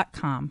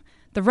Upstart.com,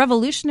 the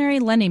revolutionary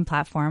lending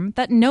platform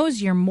that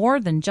knows you're more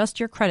than just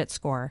your credit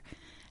score.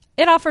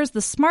 It offers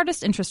the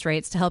smartest interest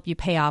rates to help you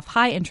pay off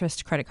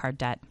high-interest credit card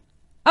debt.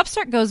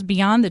 Upstart goes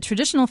beyond the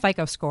traditional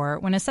FICO score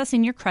when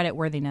assessing your credit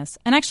worthiness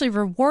and actually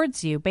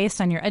rewards you based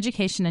on your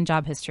education and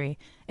job history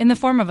in the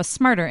form of a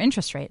smarter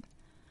interest rate.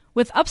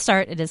 With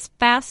Upstart, it is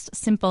fast,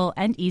 simple,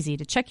 and easy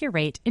to check your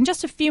rate in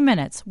just a few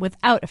minutes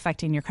without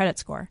affecting your credit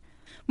score.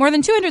 More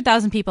than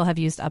 200,000 people have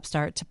used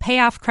Upstart to pay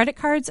off credit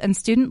cards and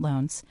student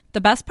loans.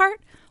 The best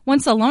part?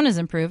 Once a loan is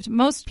approved,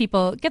 most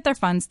people get their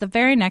funds the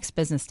very next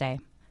business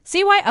day.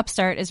 See why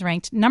Upstart is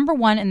ranked number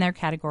 1 in their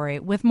category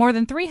with more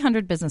than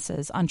 300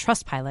 businesses on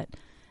Trustpilot.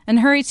 And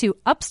hurry to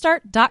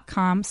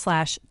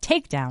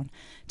upstart.com/takedown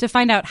to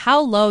find out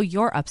how low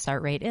your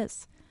Upstart rate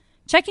is.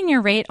 Checking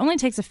your rate only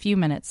takes a few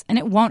minutes, and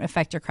it won't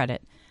affect your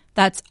credit.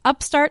 That's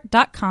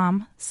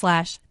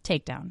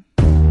upstart.com/takedown.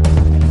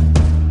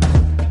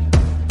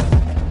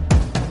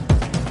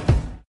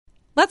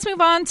 Let's move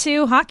on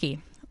to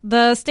hockey.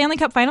 The Stanley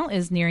Cup Final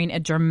is nearing a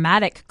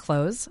dramatic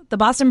close. The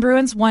Boston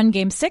Bruins won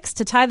Game 6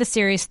 to tie the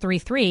series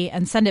 3-3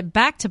 and send it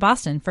back to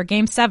Boston for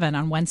Game 7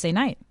 on Wednesday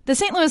night. The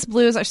St. Louis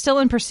Blues are still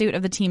in pursuit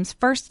of the team's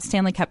first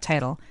Stanley Cup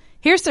title.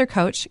 Here's their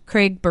coach,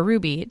 Craig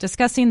Berube,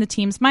 discussing the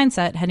team's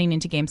mindset heading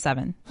into Game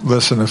 7.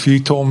 Listen, if you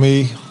told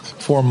me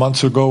 4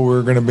 months ago we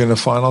were going to be in the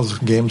finals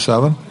of Game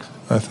 7,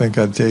 I think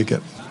I'd take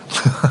it.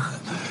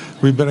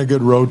 We've been a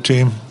good road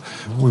team.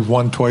 We've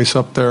won twice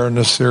up there in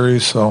this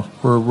series, so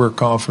we're a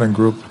confident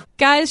group.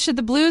 Guys, should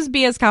the Blues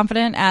be as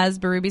confident as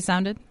Berube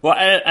sounded? Well,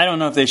 I don't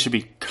know if they should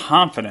be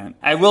confident.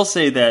 I will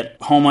say that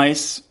home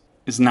ice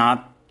is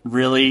not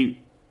really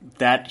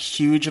that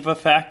huge of a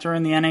factor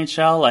in the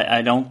NHL.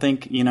 I don't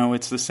think,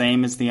 it's the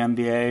same as the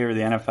NBA or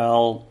the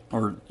NFL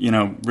or,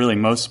 really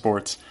most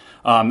sports.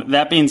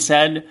 That being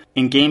said,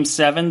 in Game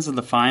 7s of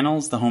the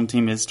finals, the home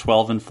team is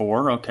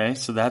 12-4. Okay,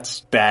 so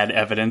that's bad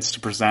evidence to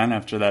present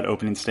after that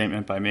opening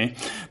statement by me.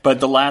 But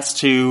the last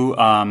two,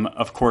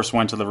 of course,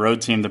 went to the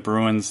road team. The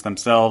Bruins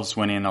themselves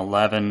winning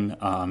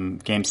 11,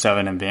 Game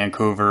 7 in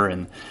Vancouver,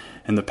 and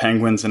the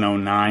Penguins in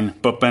 2009.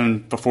 But then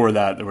before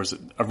that, there was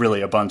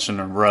a bunch in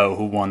a row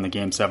who won the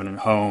Game 7 at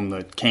home.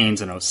 The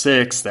Canes in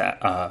 2006,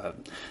 the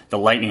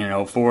Lightning in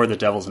 2004, the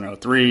Devils in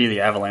 2003,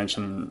 the Avalanche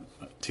in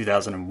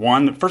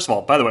 2001. First of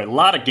all, by the way, a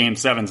lot of Game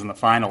 7s in the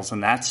finals in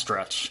that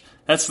stretch.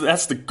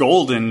 That's the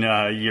golden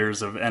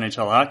years of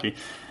NHL hockey.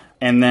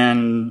 And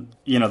then,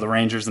 the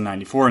Rangers in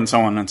 94 and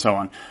so on and so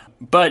on.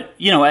 But,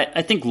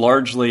 I think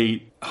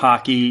largely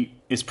hockey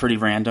is pretty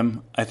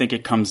random. I think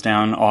it comes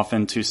down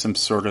often to some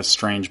sort of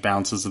strange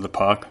bounces of the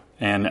puck.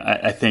 And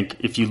I think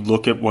if you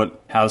look at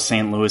how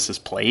St. Louis has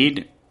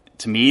played,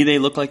 to me, they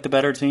look like the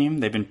better team.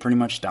 They've been pretty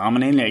much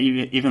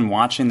dominating. Even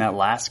watching that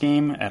last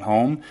game at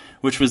home,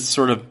 which was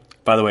sort of,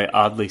 by the way,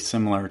 oddly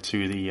similar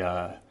to the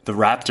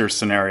Raptors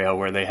scenario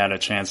where they had a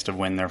chance to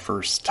win their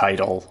first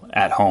title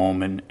at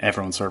home and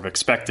everyone sort of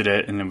expected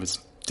it, and it was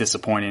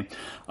disappointing.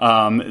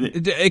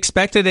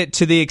 Expected it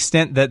to the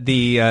extent that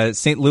the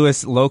St.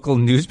 Louis local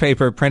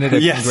newspaper printed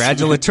a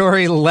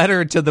congratulatory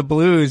letter to the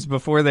Blues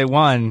before they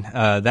won.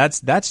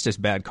 That's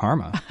just bad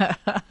karma.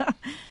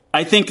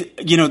 I think,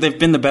 they've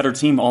been the better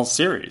team all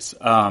series.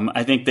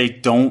 I think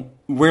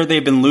where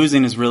they've been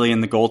losing is really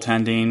in the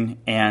goaltending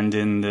and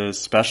in the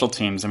special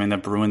teams. I mean, the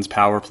Bruins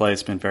power play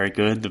has been very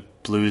good. The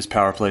Blues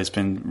power play has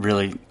been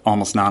really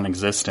almost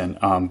non-existent.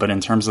 But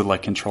in terms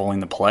of controlling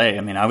the play,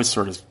 I mean, I was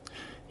sort of,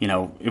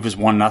 it was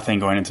 1-0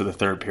 going into the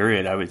third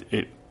period.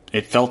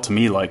 It felt to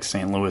me like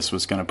St. Louis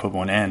was going to put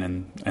one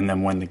in and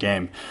then win the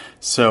game.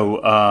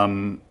 So,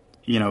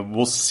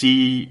 we'll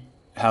see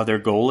how their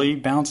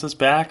goalie bounces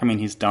back. I mean,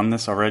 he's done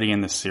this already in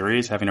this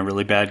series, having a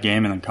really bad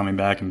game and then coming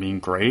back and being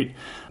great.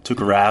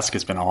 Tuukka Rask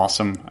has been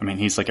awesome. I mean,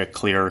 he's like a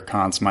clear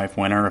Conn Smythe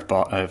winner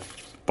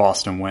if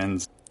Boston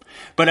wins.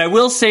 But I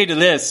will say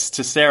to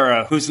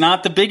Sara, who's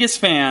not the biggest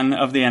fan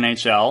of the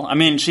NHL. I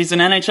mean, she's an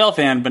NHL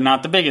fan, but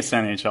not the biggest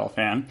NHL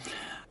fan.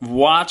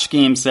 Watch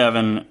Game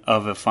 7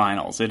 of the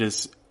finals. It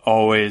is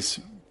always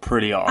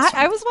pretty awesome.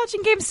 I was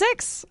watching Game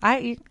 6.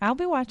 I'll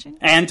be watching.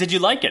 And did you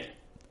like it?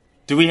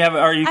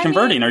 Are you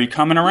converting? Are you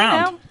coming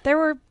around? There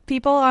were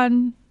people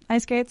on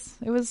ice skates.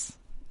 It was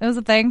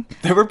a thing.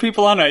 There were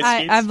people on ice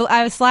skates.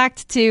 I was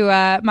slacked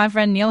to my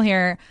friend Neil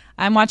here.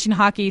 I'm watching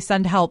hockey.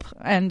 Send help.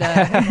 And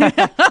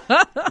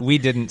we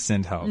didn't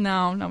send help.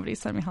 No, nobody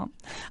sent me help.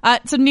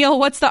 So Neil,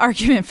 what's the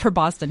argument for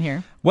Boston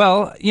here?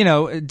 Well,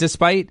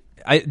 despite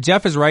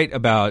Jeff is right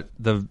about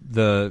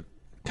the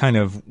kind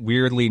of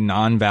weirdly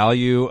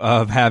non-value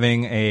of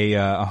having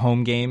a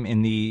home game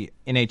in the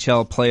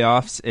NHL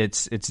playoffs.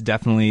 It's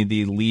definitely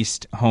the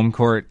least home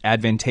court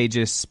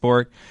advantageous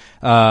sport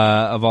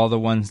of all the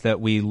ones that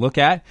we look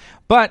at.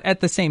 But at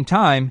the same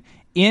time,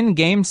 in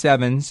Game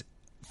 7s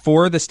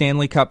for the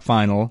Stanley Cup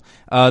Final,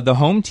 the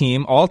home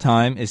team all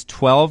time is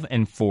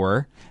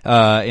 12-4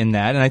 in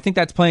that, and I think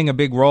that's playing a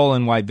big role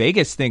in why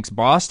Vegas thinks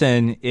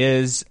Boston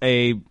is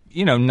a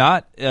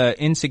not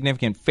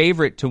insignificant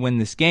favorite to win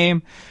this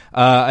game.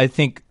 I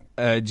think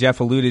Jeff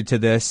alluded to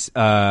this,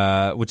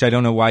 which I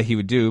don't know why he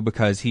would do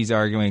because he's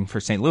arguing for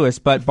St. Louis.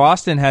 But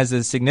Boston has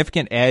a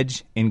significant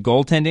edge in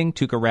goaltending.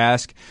 Tuukka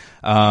Rask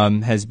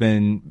has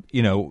been,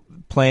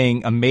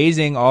 playing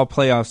amazing all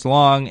playoffs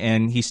long,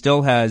 and he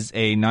still has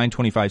a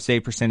 .925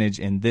 save percentage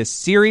in this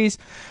series.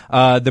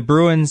 The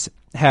Bruins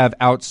have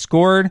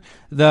outscored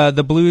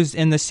the Blues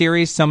in the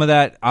series. Some of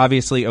that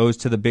obviously owes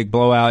to the big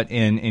blowout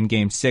in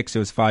Game 6. It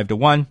was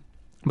 5-1.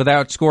 But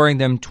outscoring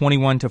them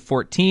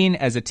 21-14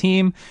 as a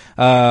team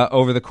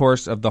over the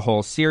course of the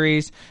whole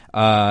series.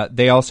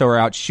 They also are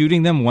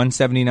outshooting them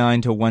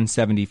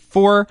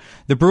 179-174.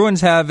 The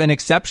Bruins have an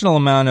exceptional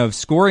amount of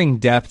scoring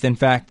depth. In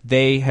fact,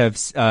 they have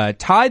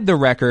tied the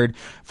record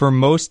for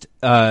most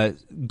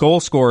goal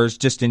scorers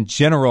just in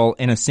general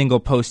in a single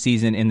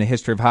postseason in the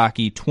history of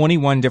hockey.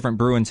 21 different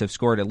Bruins have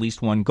scored at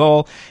least one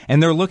goal,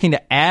 and they're looking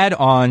to add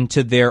on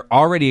to their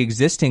already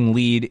existing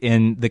lead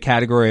in the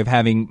category of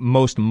having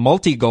most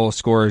multi-goal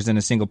scorers in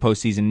a single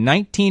postseason.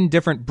 19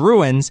 different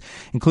Bruins,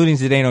 including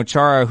Zdeno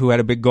Chara, who had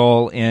a big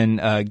goal in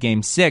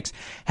Game 6,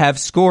 have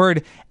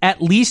scored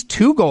at least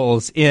 2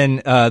 goals in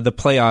the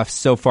playoffs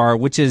so far,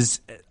 which is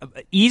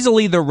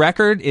easily the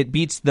record. It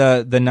beats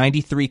the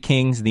 93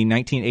 Kings, the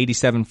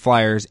 1987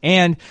 Flyers,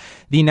 and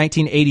the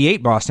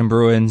 1988 Boston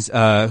Bruins,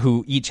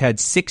 who each had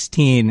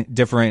 16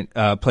 different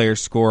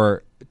players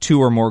score 2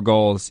 or more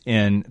goals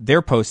in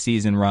their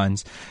postseason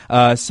runs.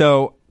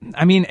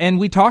 And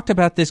we talked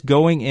about this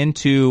going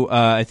into,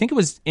 I think it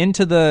was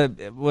into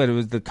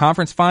the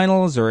conference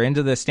finals or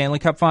into the Stanley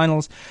Cup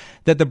Finals,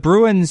 that the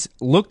Bruins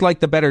looked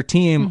like the better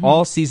team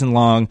all season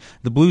long.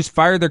 The Blues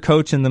fired their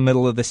coach in the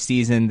middle of the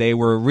season. They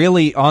were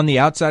really on the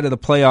outside of the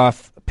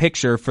playoff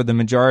picture for the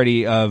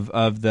majority of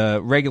the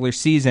regular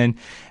season.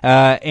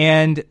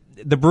 And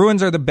the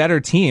Bruins are the better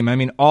team. I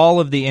mean, all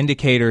of the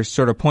indicators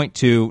sort of point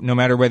to, no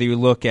matter whether you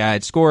look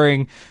at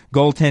scoring,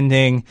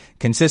 goaltending,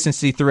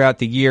 consistency throughout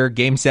the year,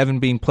 Game 7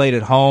 being played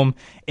at home,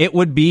 it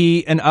would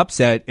be an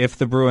upset if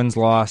the Bruins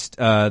lost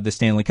the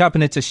Stanley Cup.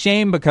 And it's a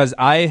shame because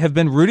I have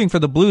been rooting for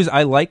the Blues.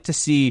 I like to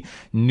see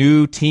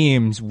new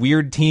teams,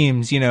 weird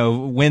teams,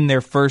 win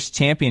their first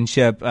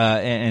championship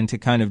and to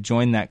kind of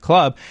join that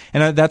club.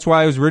 And that's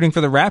why I was rooting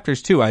for the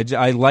Raptors, too.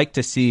 I like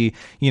to see,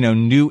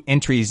 new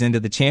entries into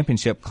the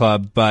championship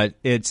club, but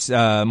it's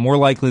more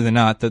likely than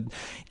not that,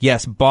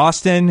 yes,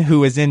 Boston,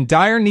 who is in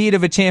dire need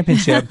of a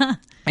championship,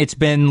 it's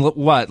been,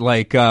 less than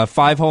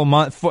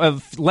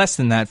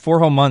that, 4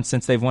 whole months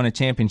since they've won a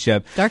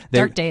championship.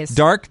 Dark days.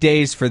 Dark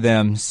days for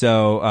them,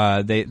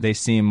 so they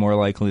seem more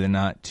likely than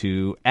not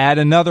to add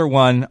another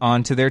one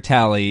onto their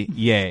tally.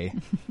 Yay.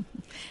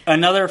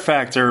 Another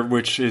factor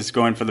which is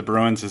going for the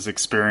Bruins is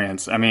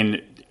experience. I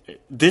mean,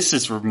 this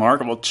is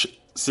remarkable.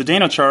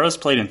 Zdeno Chara's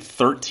played in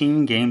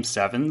 13 Game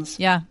 7s.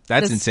 Yeah.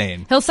 That's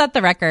insane. He'll set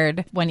the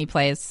record when he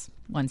plays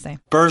Wednesday.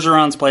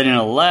 Bergeron's played in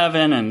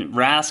 11, and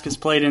Rask has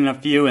played in a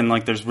few, and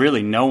there's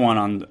really no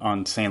one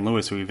on St.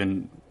 Louis who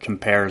even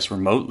compares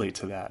remotely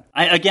to that.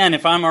 Again,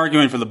 if I'm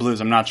arguing for the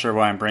Blues, I'm not sure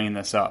why I'm bringing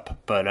this up,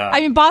 but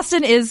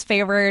Boston is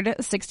favored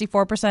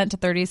 64% to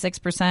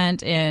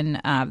 36%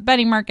 in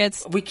betting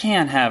markets. We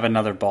can't have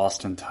another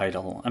Boston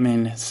title. I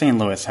mean, St.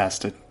 Louis has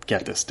to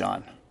get this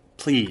done.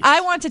 Please. I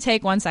want to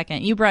take 1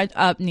 second. You brought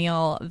up,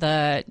 Neil,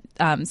 the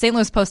St.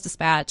 Louis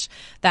Post-Dispatch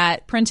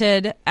that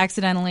printed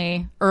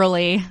accidentally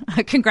early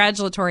a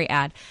congratulatory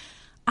ad.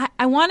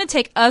 I want to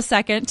take a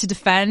second to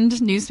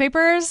defend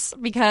newspapers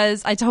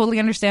because I totally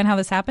understand how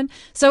this happened.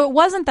 So it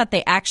wasn't that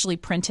they actually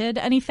printed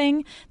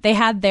anything. They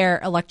had their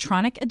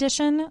electronic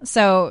edition.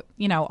 So,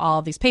 all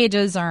of these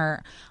pages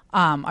are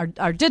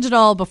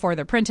digital before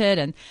they're printed.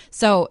 And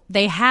so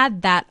they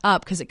had that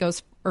up because it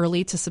goes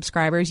early to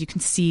subscribers. You can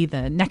see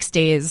the next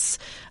day's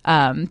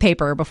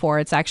paper before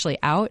it's actually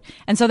out.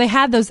 And so they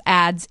had those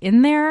ads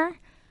in there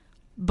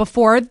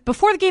before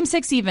the Game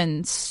 6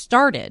 even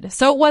started.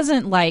 So it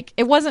wasn't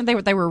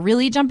they were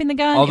really jumping the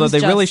gun. Although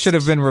they really should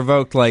have been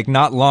revoked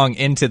not long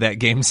into that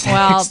Game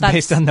 6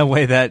 based on the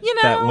way that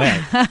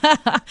went.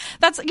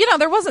 That's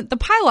there wasn't, the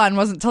pylon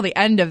wasn't till the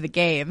end of the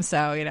game.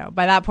 So,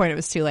 by that point it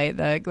was too late.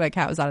 The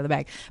cat was out of the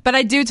bag. But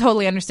I do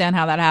totally understand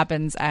how that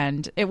happens,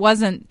 and it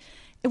wasn't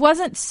it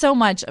wasn't so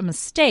much a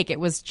mistake. It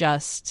was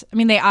just, I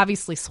mean, they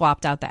obviously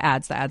swapped out the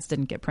ads. The ads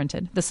didn't get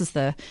printed. This is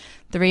the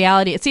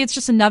reality. See, it's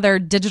just another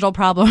digital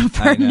problem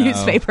for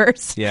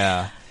newspapers.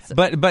 Yeah.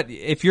 But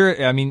if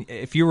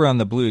you were on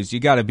the Blues, you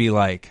got to be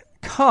like,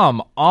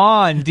 come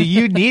on. Do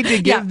you need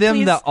to give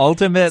them the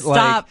ultimate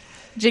stop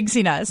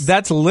jinxing us?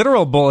 That's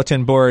literal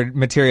bulletin board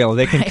material.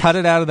 They can cut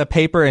it out of the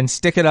paper and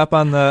stick it up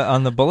on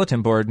the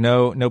bulletin board.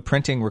 No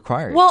printing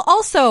required. Well,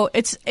 also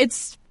it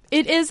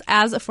is,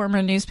 as a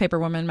former newspaper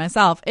woman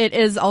myself, it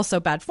is also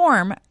bad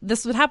form.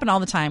 This would happen all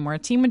the time where a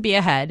team would be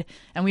ahead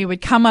and we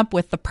would come up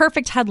with the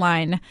perfect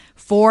headline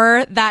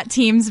for that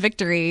team's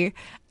victory,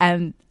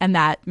 and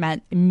that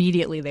meant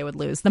immediately they would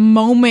lose. The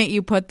moment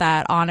you put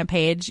that on a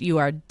page, you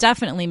are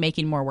definitely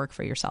making more work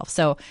for yourself.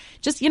 So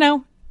just,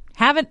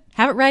 have it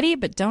ready,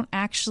 but don't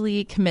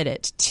actually commit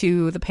it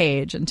to the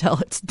page until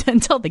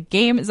the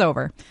game is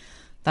over.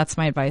 That's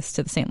my advice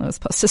to the St. Louis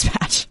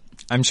Post-Dispatch.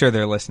 I'm sure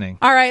they're listening.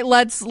 All right,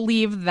 let's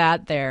leave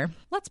that there.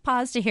 Let's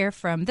pause to hear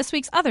from this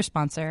week's other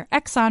sponsor,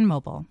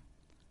 ExxonMobil.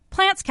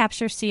 Plants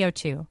capture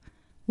CO2.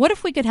 What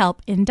if we could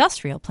help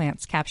industrial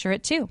plants capture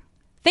it too?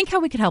 Think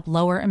how we could help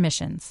lower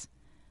emissions.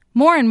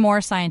 More and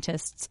more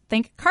scientists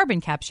think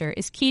carbon capture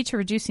is key to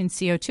reducing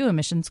CO2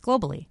 emissions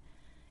globally.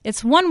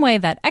 It's one way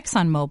that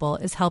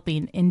ExxonMobil is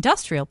helping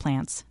industrial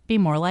plants be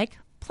more like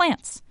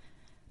plants.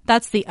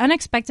 That's the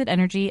unexpected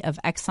energy of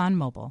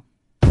ExxonMobil.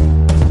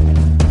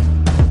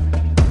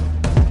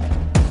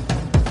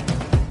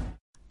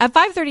 At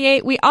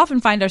 538, we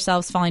often find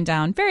ourselves falling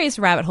down various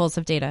rabbit holes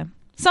of data.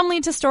 Some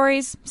lead to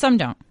stories, some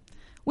don't.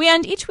 We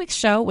end each week's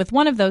show with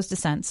one of those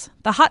descents,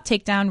 the Hot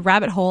Takedown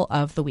Rabbit Hole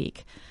of the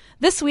Week.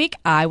 This week,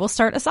 I will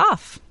start us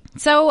off.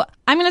 So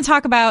I'm going to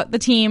talk about the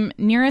team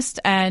nearest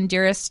and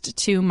dearest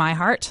to my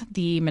heart,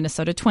 the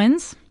Minnesota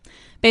Twins.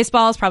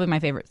 Baseball is probably my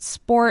favorite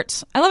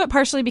sport. I love it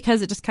partially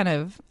because it just kind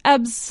of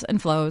ebbs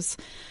and flows.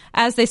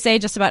 As they say,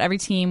 just about every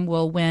team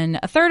will win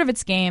a third of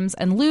its games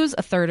and lose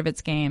a third of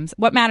its games.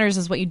 What matters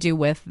is what you do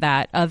with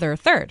that other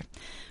third,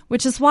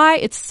 which is why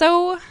it's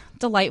so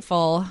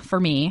delightful for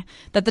me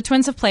that the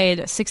Twins have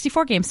played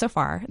 64 games so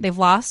far. They've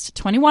lost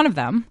 21 of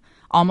them,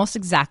 almost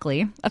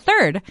exactly a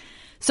third.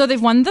 So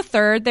they've won the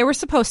third they were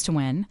supposed to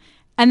win.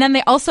 And then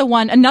they also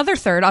won another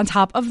third on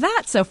top of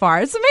that so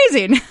far. It's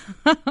amazing.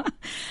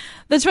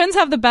 The Twins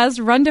have the best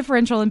run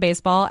differential in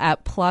baseball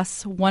at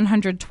plus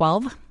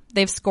 112.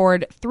 They've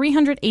scored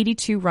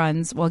 382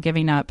 runs while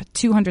giving up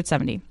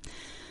 270.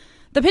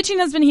 The pitching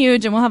has been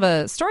huge, and we'll have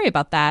a story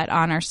about that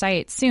on our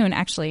site soon,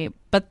 actually.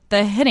 But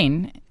the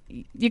hitting,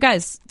 you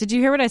guys, did you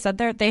hear what I said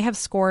there? They have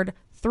scored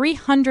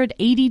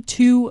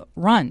 382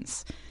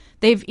 runs.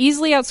 They've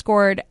easily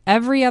outscored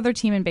every other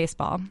team in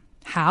baseball.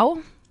 How,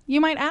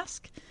 you might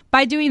ask?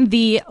 By doing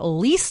the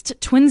least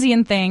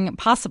Twinsian thing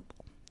possible.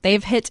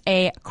 They've hit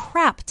a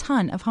crap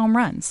ton of home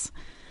runs.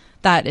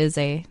 That is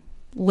a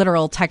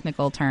literal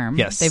technical term.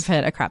 Yes. They've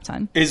hit a crap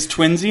ton. Is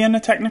Twinsian a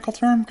technical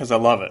term? Because I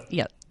love it.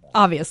 Yeah,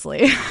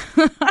 obviously.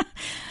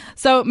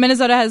 So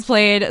Minnesota has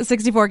played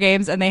 64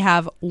 games and they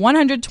have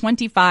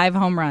 125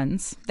 home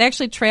runs. They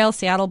actually trail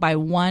Seattle by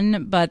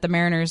 1, but the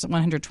Mariners'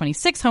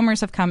 126 homers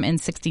have come in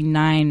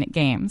 69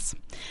 games.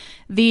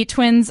 The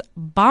Twins'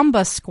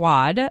 Bomba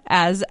Squad,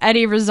 as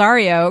Eddie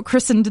Rosario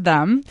christened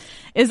them,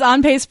 is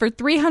on pace for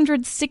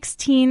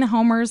 316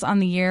 homers on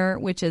the year,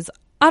 which is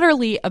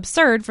utterly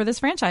absurd for this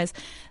franchise.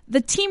 The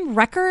team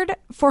record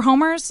for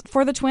homers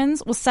for the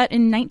Twins was set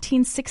in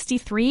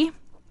 1963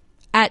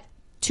 at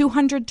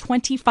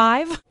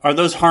 225. Are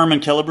those Harmon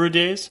Killebrew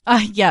days?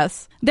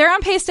 Yes. They're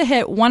on pace to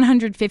hit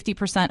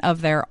 150%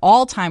 of their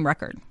all-time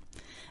record.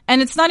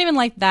 And it's not even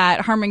like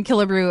that Harmon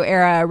Killebrew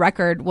era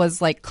record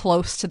was like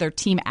close to their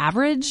team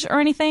average or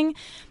anything.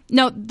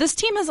 No, this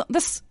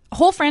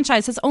whole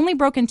franchise has only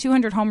broken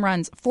 200 home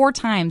runs 4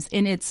 times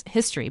in its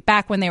history.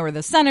 Back when they were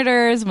the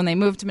Senators, when they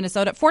moved to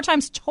Minnesota, 4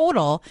 times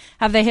total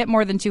have they hit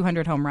more than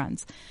 200 home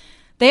runs.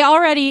 They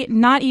already,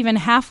 not even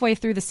halfway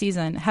through the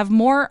season, have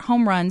more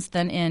home runs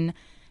than in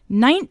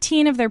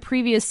 19 of their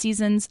previous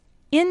seasons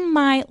in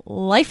my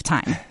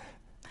lifetime.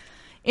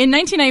 In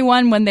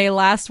 1991, when they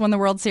last won the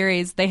World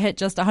Series, they hit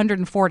just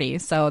 140,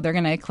 so they're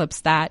going to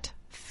eclipse that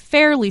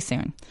fairly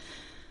soon.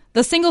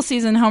 The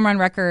single-season home run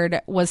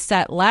record was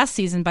set last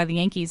season by the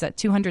Yankees at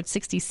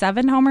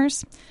 267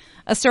 homers.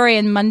 A story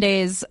in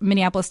Monday's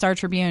Minneapolis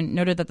Star-Tribune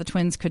noted that the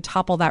Twins could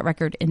topple that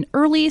record in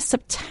early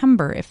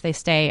September if they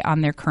stay on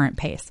their current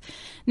pace.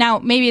 Now,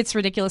 maybe it's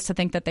ridiculous to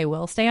think that they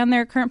will stay on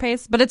their current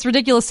pace, but it's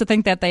ridiculous to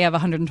think that they have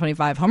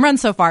 125 home runs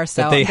so far.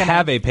 So that they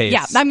have a pace.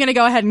 Yeah, I'm going to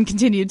go ahead and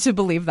continue to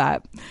believe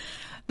that.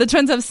 The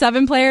Twins have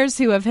 7 players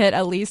who have hit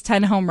at least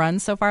 10 home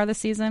runs so far this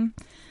season.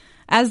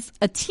 As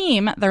a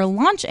team, their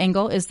launch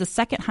angle is the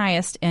second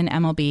highest in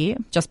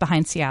MLB, just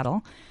behind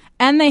Seattle.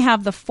 And they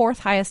have the 4th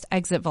highest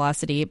exit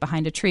velocity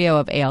behind a trio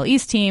of AL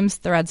East teams,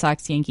 the Red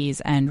Sox,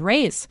 Yankees, and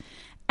Rays.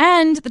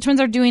 And the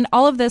Twins are doing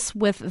all of this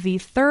with the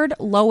third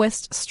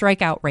lowest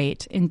strikeout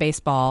rate in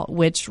baseball,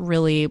 which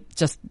really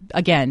just,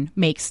 again,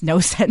 makes no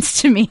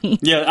sense to me.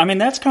 Yeah, I mean,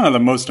 that's kind of the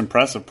most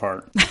impressive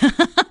part.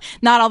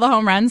 Not all the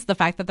home runs, the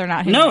fact that they're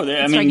not hitting,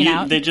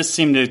 no, they just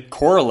seem to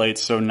correlate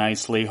so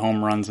nicely,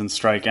 home runs and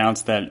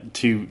strikeouts, that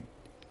to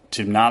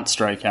not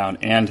strike out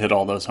and hit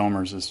all those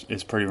homers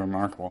is pretty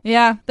remarkable.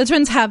 Yeah. The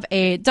Twins have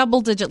a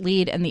double-digit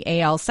lead in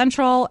the AL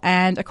Central,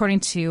 and according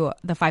to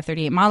the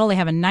 538 model, they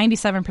have a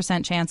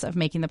 97% chance of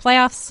making the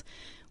playoffs,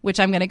 which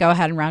I'm going to go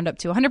ahead and round up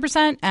to 100%.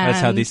 And that's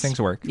how these things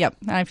work. Yep.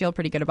 And I feel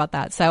pretty good about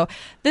that. So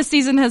this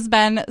season has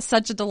been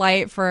such a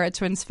delight for a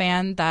Twins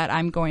fan that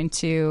I'm going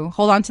to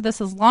hold on to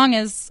this as long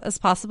as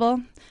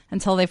possible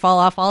until they fall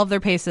off all of their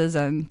paces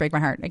and break my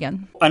heart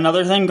again.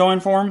 Another thing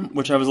going for them,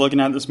 which I was looking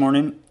at this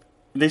morning,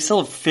 they still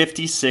have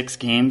 56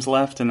 games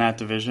left in that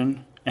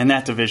division, and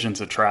that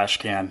division's a trash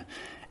can.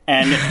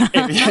 And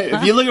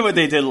if you look at what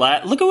they did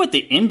look at what the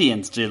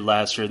Indians did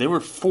last year. They were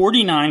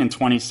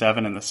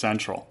 49-27 in the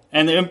Central,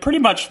 and pretty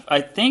much, I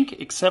think,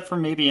 except for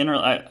maybe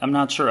I'm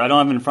not sure. I don't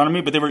have it in front of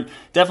me, but they were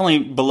definitely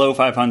below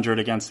 500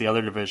 against the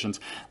other divisions.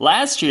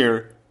 Last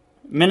year,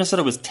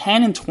 Minnesota was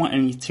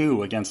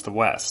 10-22 against the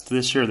West.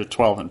 This year, they're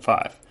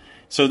 12-5.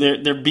 So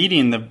they're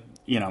beating the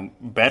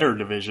better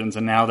divisions,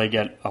 and now they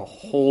get a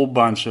whole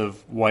bunch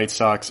of White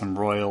Sox and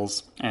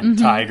Royals and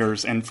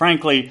Tigers. And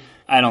frankly,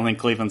 I don't think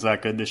Cleveland's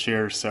that good this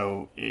year,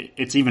 so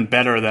it's even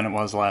better than it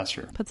was last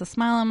year. Puts a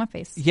smile on my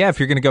face. Yeah, if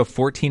you're going to go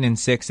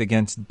 14-6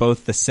 against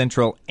both the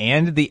Central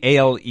and the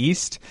AL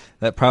East,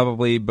 that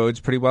probably bodes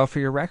pretty well for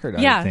your record,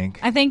 I think.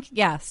 I think,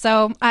 yeah.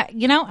 So,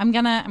 I'm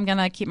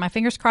gonna keep my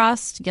fingers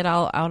crossed, get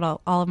all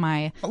of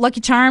my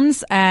lucky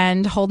charms,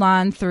 and hold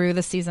on through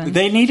the season.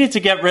 They needed to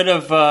get rid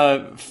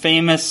of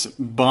famous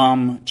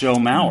bum Joe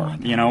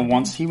Mauer.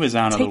 Once he was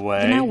out of the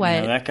way,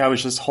 that guy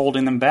was just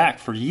holding them back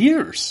for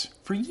years.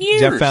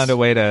 Jeff found a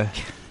way to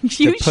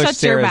push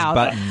Sarah's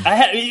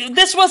button.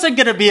 This wasn't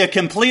going to be a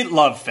complete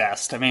love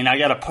fest. I mean, I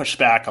got to push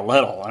back a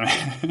little.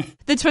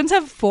 The Twins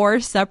have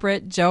 4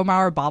 separate Joe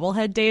Mauer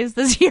bobblehead days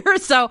this year,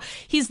 so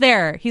he's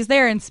there. He's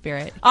there in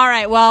spirit. All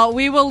right, well,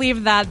 we will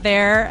leave that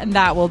there, and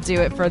that will do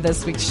it for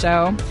this week's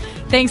show.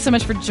 Thanks so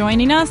much for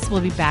joining us.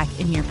 We'll be back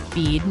in your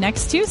feed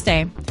next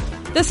Tuesday.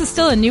 This is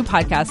still a new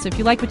podcast, so if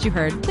you like what you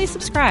heard, please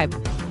subscribe.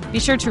 Be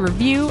sure to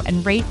review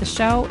and rate the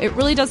show. It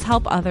really does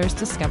help others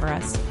discover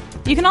us.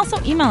 You can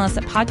also email us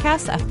at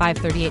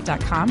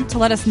podcasts@538.com to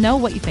let us know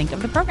what you think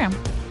of the program.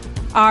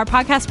 Our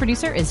podcast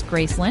producer is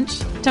Grace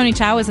Lynch. Tony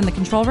Chow is in the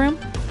control room.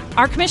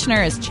 Our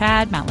commissioner is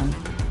Chad Matlin.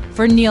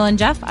 For Neil and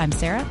Jeff, I'm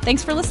Sarah.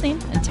 Thanks for listening,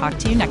 and talk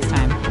to you next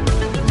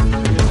time.